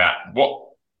about what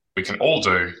we can all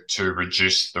do to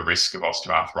reduce the risk of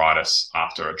osteoarthritis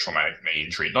after a traumatic knee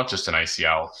injury, not just an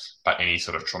ACL, but any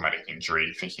sort of traumatic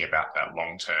injury, thinking about that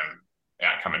long-term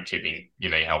outcome and keeping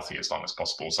your knee healthy as long as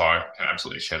possible. So I can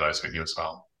absolutely share those with you as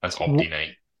well. That's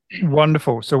OptiKnee.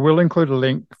 Wonderful. So we'll include a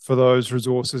link for those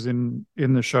resources in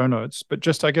the show notes. But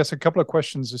just, I guess, a couple of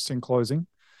questions just in closing.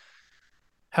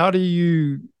 How do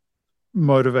you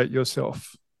motivate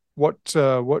yourself? What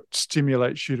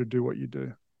stimulates you to do what you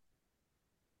do?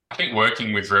 I think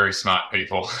working with very smart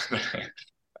people,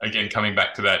 again, coming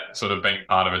back to that sort of being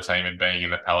part of a team and being in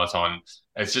the peloton,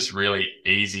 it's just really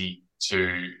easy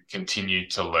to continue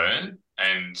to learn.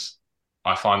 And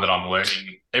I find that I'm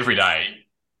learning every day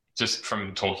just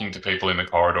from talking to people in the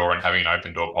corridor and having an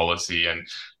open door policy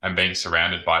and being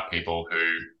surrounded by people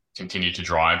who continue to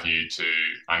drive you to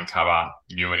uncover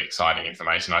new and exciting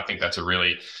information. I think that's a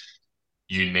really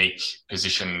unique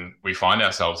position we find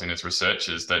ourselves in as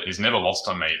researchers that is never lost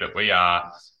on me, that we are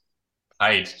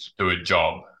paid to do a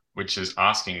job, which is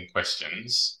asking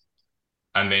questions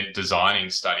and then designing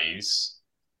studies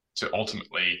to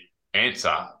ultimately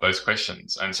answer those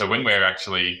questions. And so when we're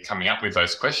actually coming up with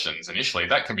those questions initially,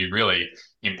 that can be really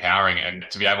empowering, and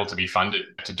to be able to be funded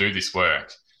to do this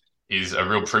work is a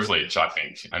real privilege, I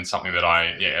think, and something that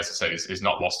as I said, is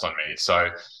not lost on me. So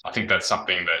I think that's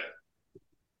something that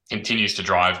continues to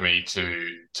drive me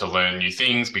to learn new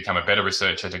things, become a better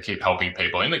researcher, to keep helping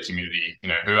people in the community,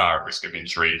 who are at risk of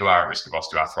injury, who are at risk of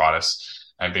osteoarthritis,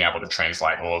 and being able to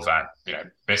translate all of that,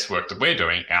 best work that we're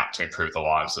doing out to improve the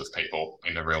lives of people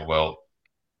in the real world.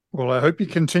 Well, I hope you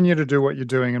continue to do what you're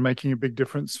doing and making a big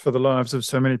difference for the lives of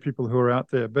so many people who are out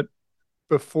there. But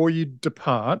before you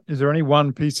depart, is there any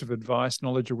one piece of advice,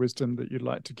 knowledge, or wisdom that you'd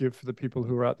like to give for the people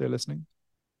who are out there listening?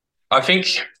 I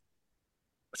think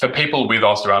for people with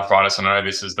osteoarthritis, and I know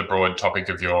this is the broad topic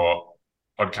of your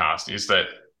podcast, is that,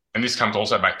 and this comes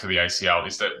also back to the ACL,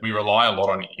 is that we rely a lot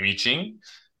on imaging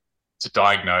to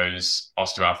diagnose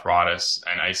osteoarthritis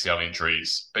and ACL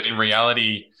injuries. But in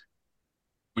reality,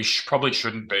 we probably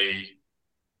shouldn't be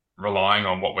relying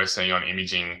on what we're seeing on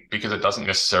imaging because it doesn't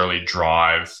necessarily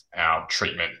drive our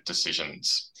treatment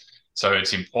decisions. So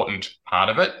it's an important part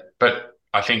of it. But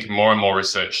I think more and more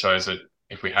research shows that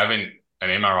if we have an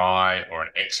MRI or an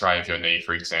X-ray of your knee,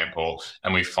 for example,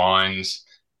 and we find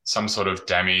some sort of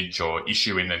damage or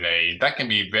issue in the knee, that can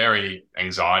be very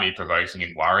anxiety provoking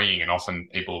and worrying. And often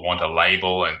people want a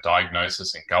label and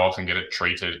diagnosis and go off and get it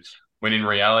treated, when in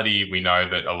reality, we know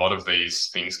that a lot of these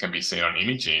things can be seen on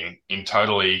imaging in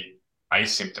totally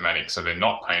asymptomatic. So they're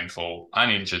not painful,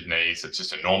 uninjured knees. It's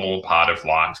just a normal part of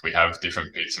life. We have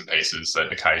different bits and pieces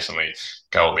that occasionally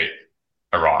go a bit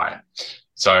awry.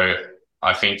 So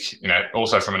I think,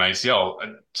 also from an ACL,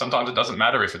 sometimes it doesn't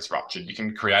matter if it's ruptured. You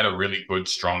can create a really good,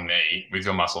 strong knee with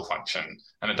your muscle function.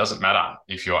 And it doesn't matter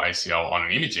if your ACL on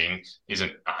an imaging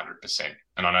isn't 100%.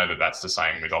 And I know that that's the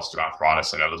same with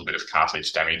osteoarthritis and a little bit of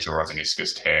cartilage damage or a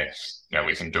meniscus tear.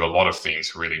 We can do a lot of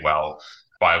things really well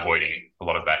by avoiding a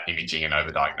lot of that imaging and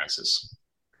overdiagnosis.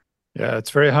 Yeah, it's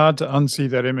very hard to unsee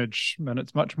that image, and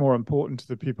it's much more important to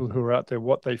the people who are out there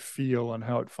what they feel and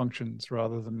how it functions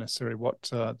rather than necessarily what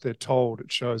they're told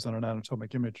it shows on an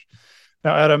anatomic image.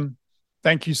 Now, Adam,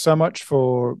 thank you so much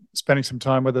for spending some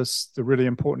time with us, the really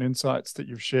important insights that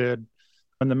you've shared,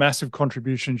 and the massive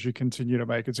contributions you continue to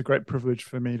make. It's a great privilege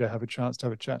for me to have a chance to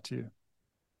have a chat to you.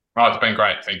 Oh, it's been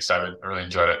great. Thanks, David. I really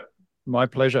enjoyed it. My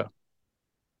pleasure.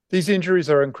 These injuries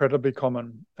are incredibly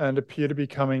common and appear to be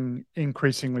becoming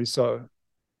increasingly so.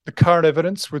 The current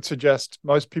evidence would suggest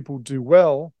most people do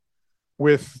well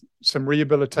with some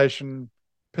rehabilitation,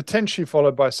 potentially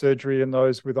followed by surgery in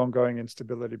those with ongoing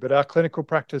instability. But our clinical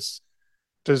practice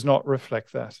does not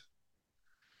reflect that.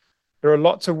 There are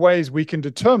lots of ways we can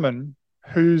determine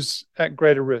who's at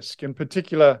greater risk, in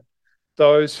particular,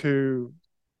 those who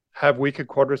have weaker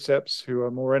quadriceps, who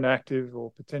are more inactive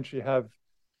or potentially have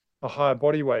a higher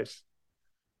body weight.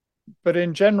 But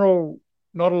in general,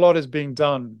 not a lot is being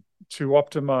done to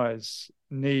optimize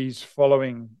knees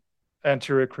following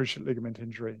anterior cruciate ligament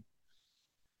injury.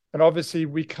 And obviously,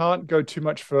 we can't go too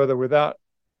much further without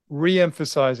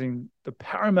re-emphasizing the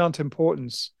paramount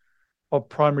importance of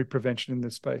primary prevention in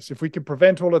this space. If we can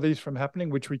prevent all of these from happening,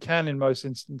 which we can in most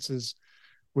instances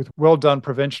with well-done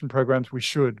prevention programs, we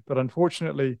should. But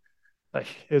unfortunately,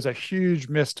 there's a huge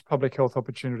missed public health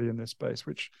opportunity in this space,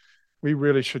 which we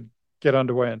really should get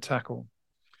underway and tackle.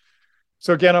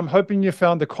 So again, I'm hoping you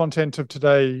found the content of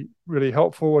today really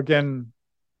helpful. Again,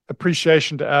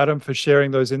 appreciation to Adam for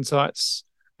sharing those insights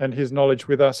and his knowledge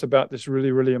with us about this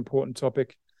really, really important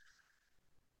topic.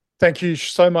 Thank you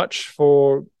so much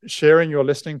for sharing your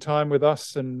listening time with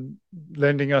us and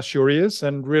lending us your ears,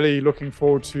 and really looking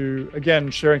forward to,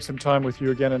 again, sharing some time with you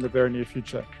again in the very near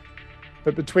future.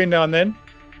 But between now and then,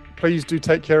 please do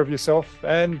take care of yourself,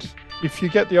 and if you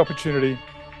get the opportunity,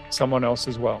 someone else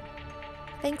as well.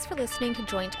 Thanks for listening to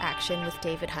Joint Action with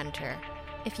David Hunter.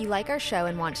 If you like our show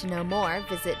and want to know more,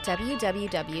 visit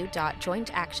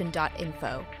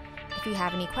www.jointaction.info. If you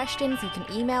have any questions, you can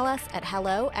email us at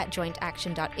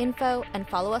hello@jointaction.info and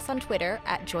follow us on Twitter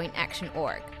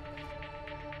 @jointactionorg.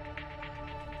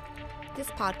 This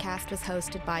podcast was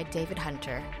hosted by David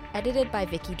Hunter, edited by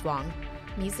Vicky Duong,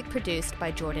 music produced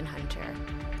by Jordan Hunter.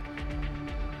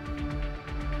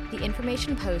 The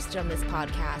information posted on this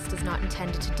podcast is not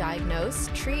intended to diagnose,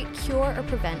 treat, cure, or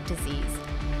prevent disease.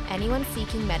 Anyone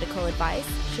seeking medical advice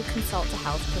should consult a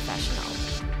health professional.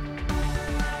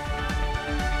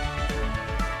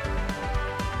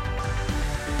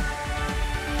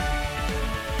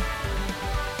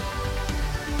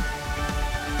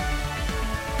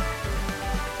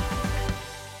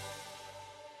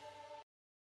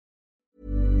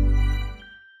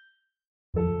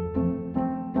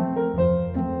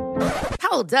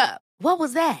 Hold up. What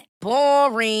was that?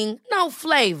 Boring. No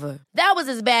flavor. That was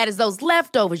as bad as those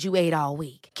leftovers you ate all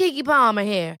week. Keke Palmer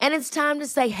here, and it's time to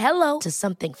say hello to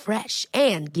something fresh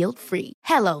and guilt-free.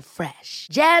 HelloFresh.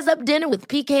 Jazz up dinner with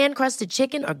pecan-crusted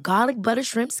chicken or garlic butter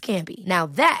shrimp scampi. Now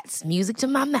that's music to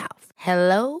my mouth.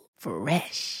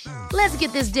 HelloFresh. Let's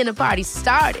get this dinner party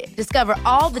started. Discover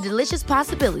all the delicious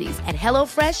possibilities at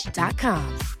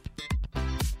HelloFresh.com.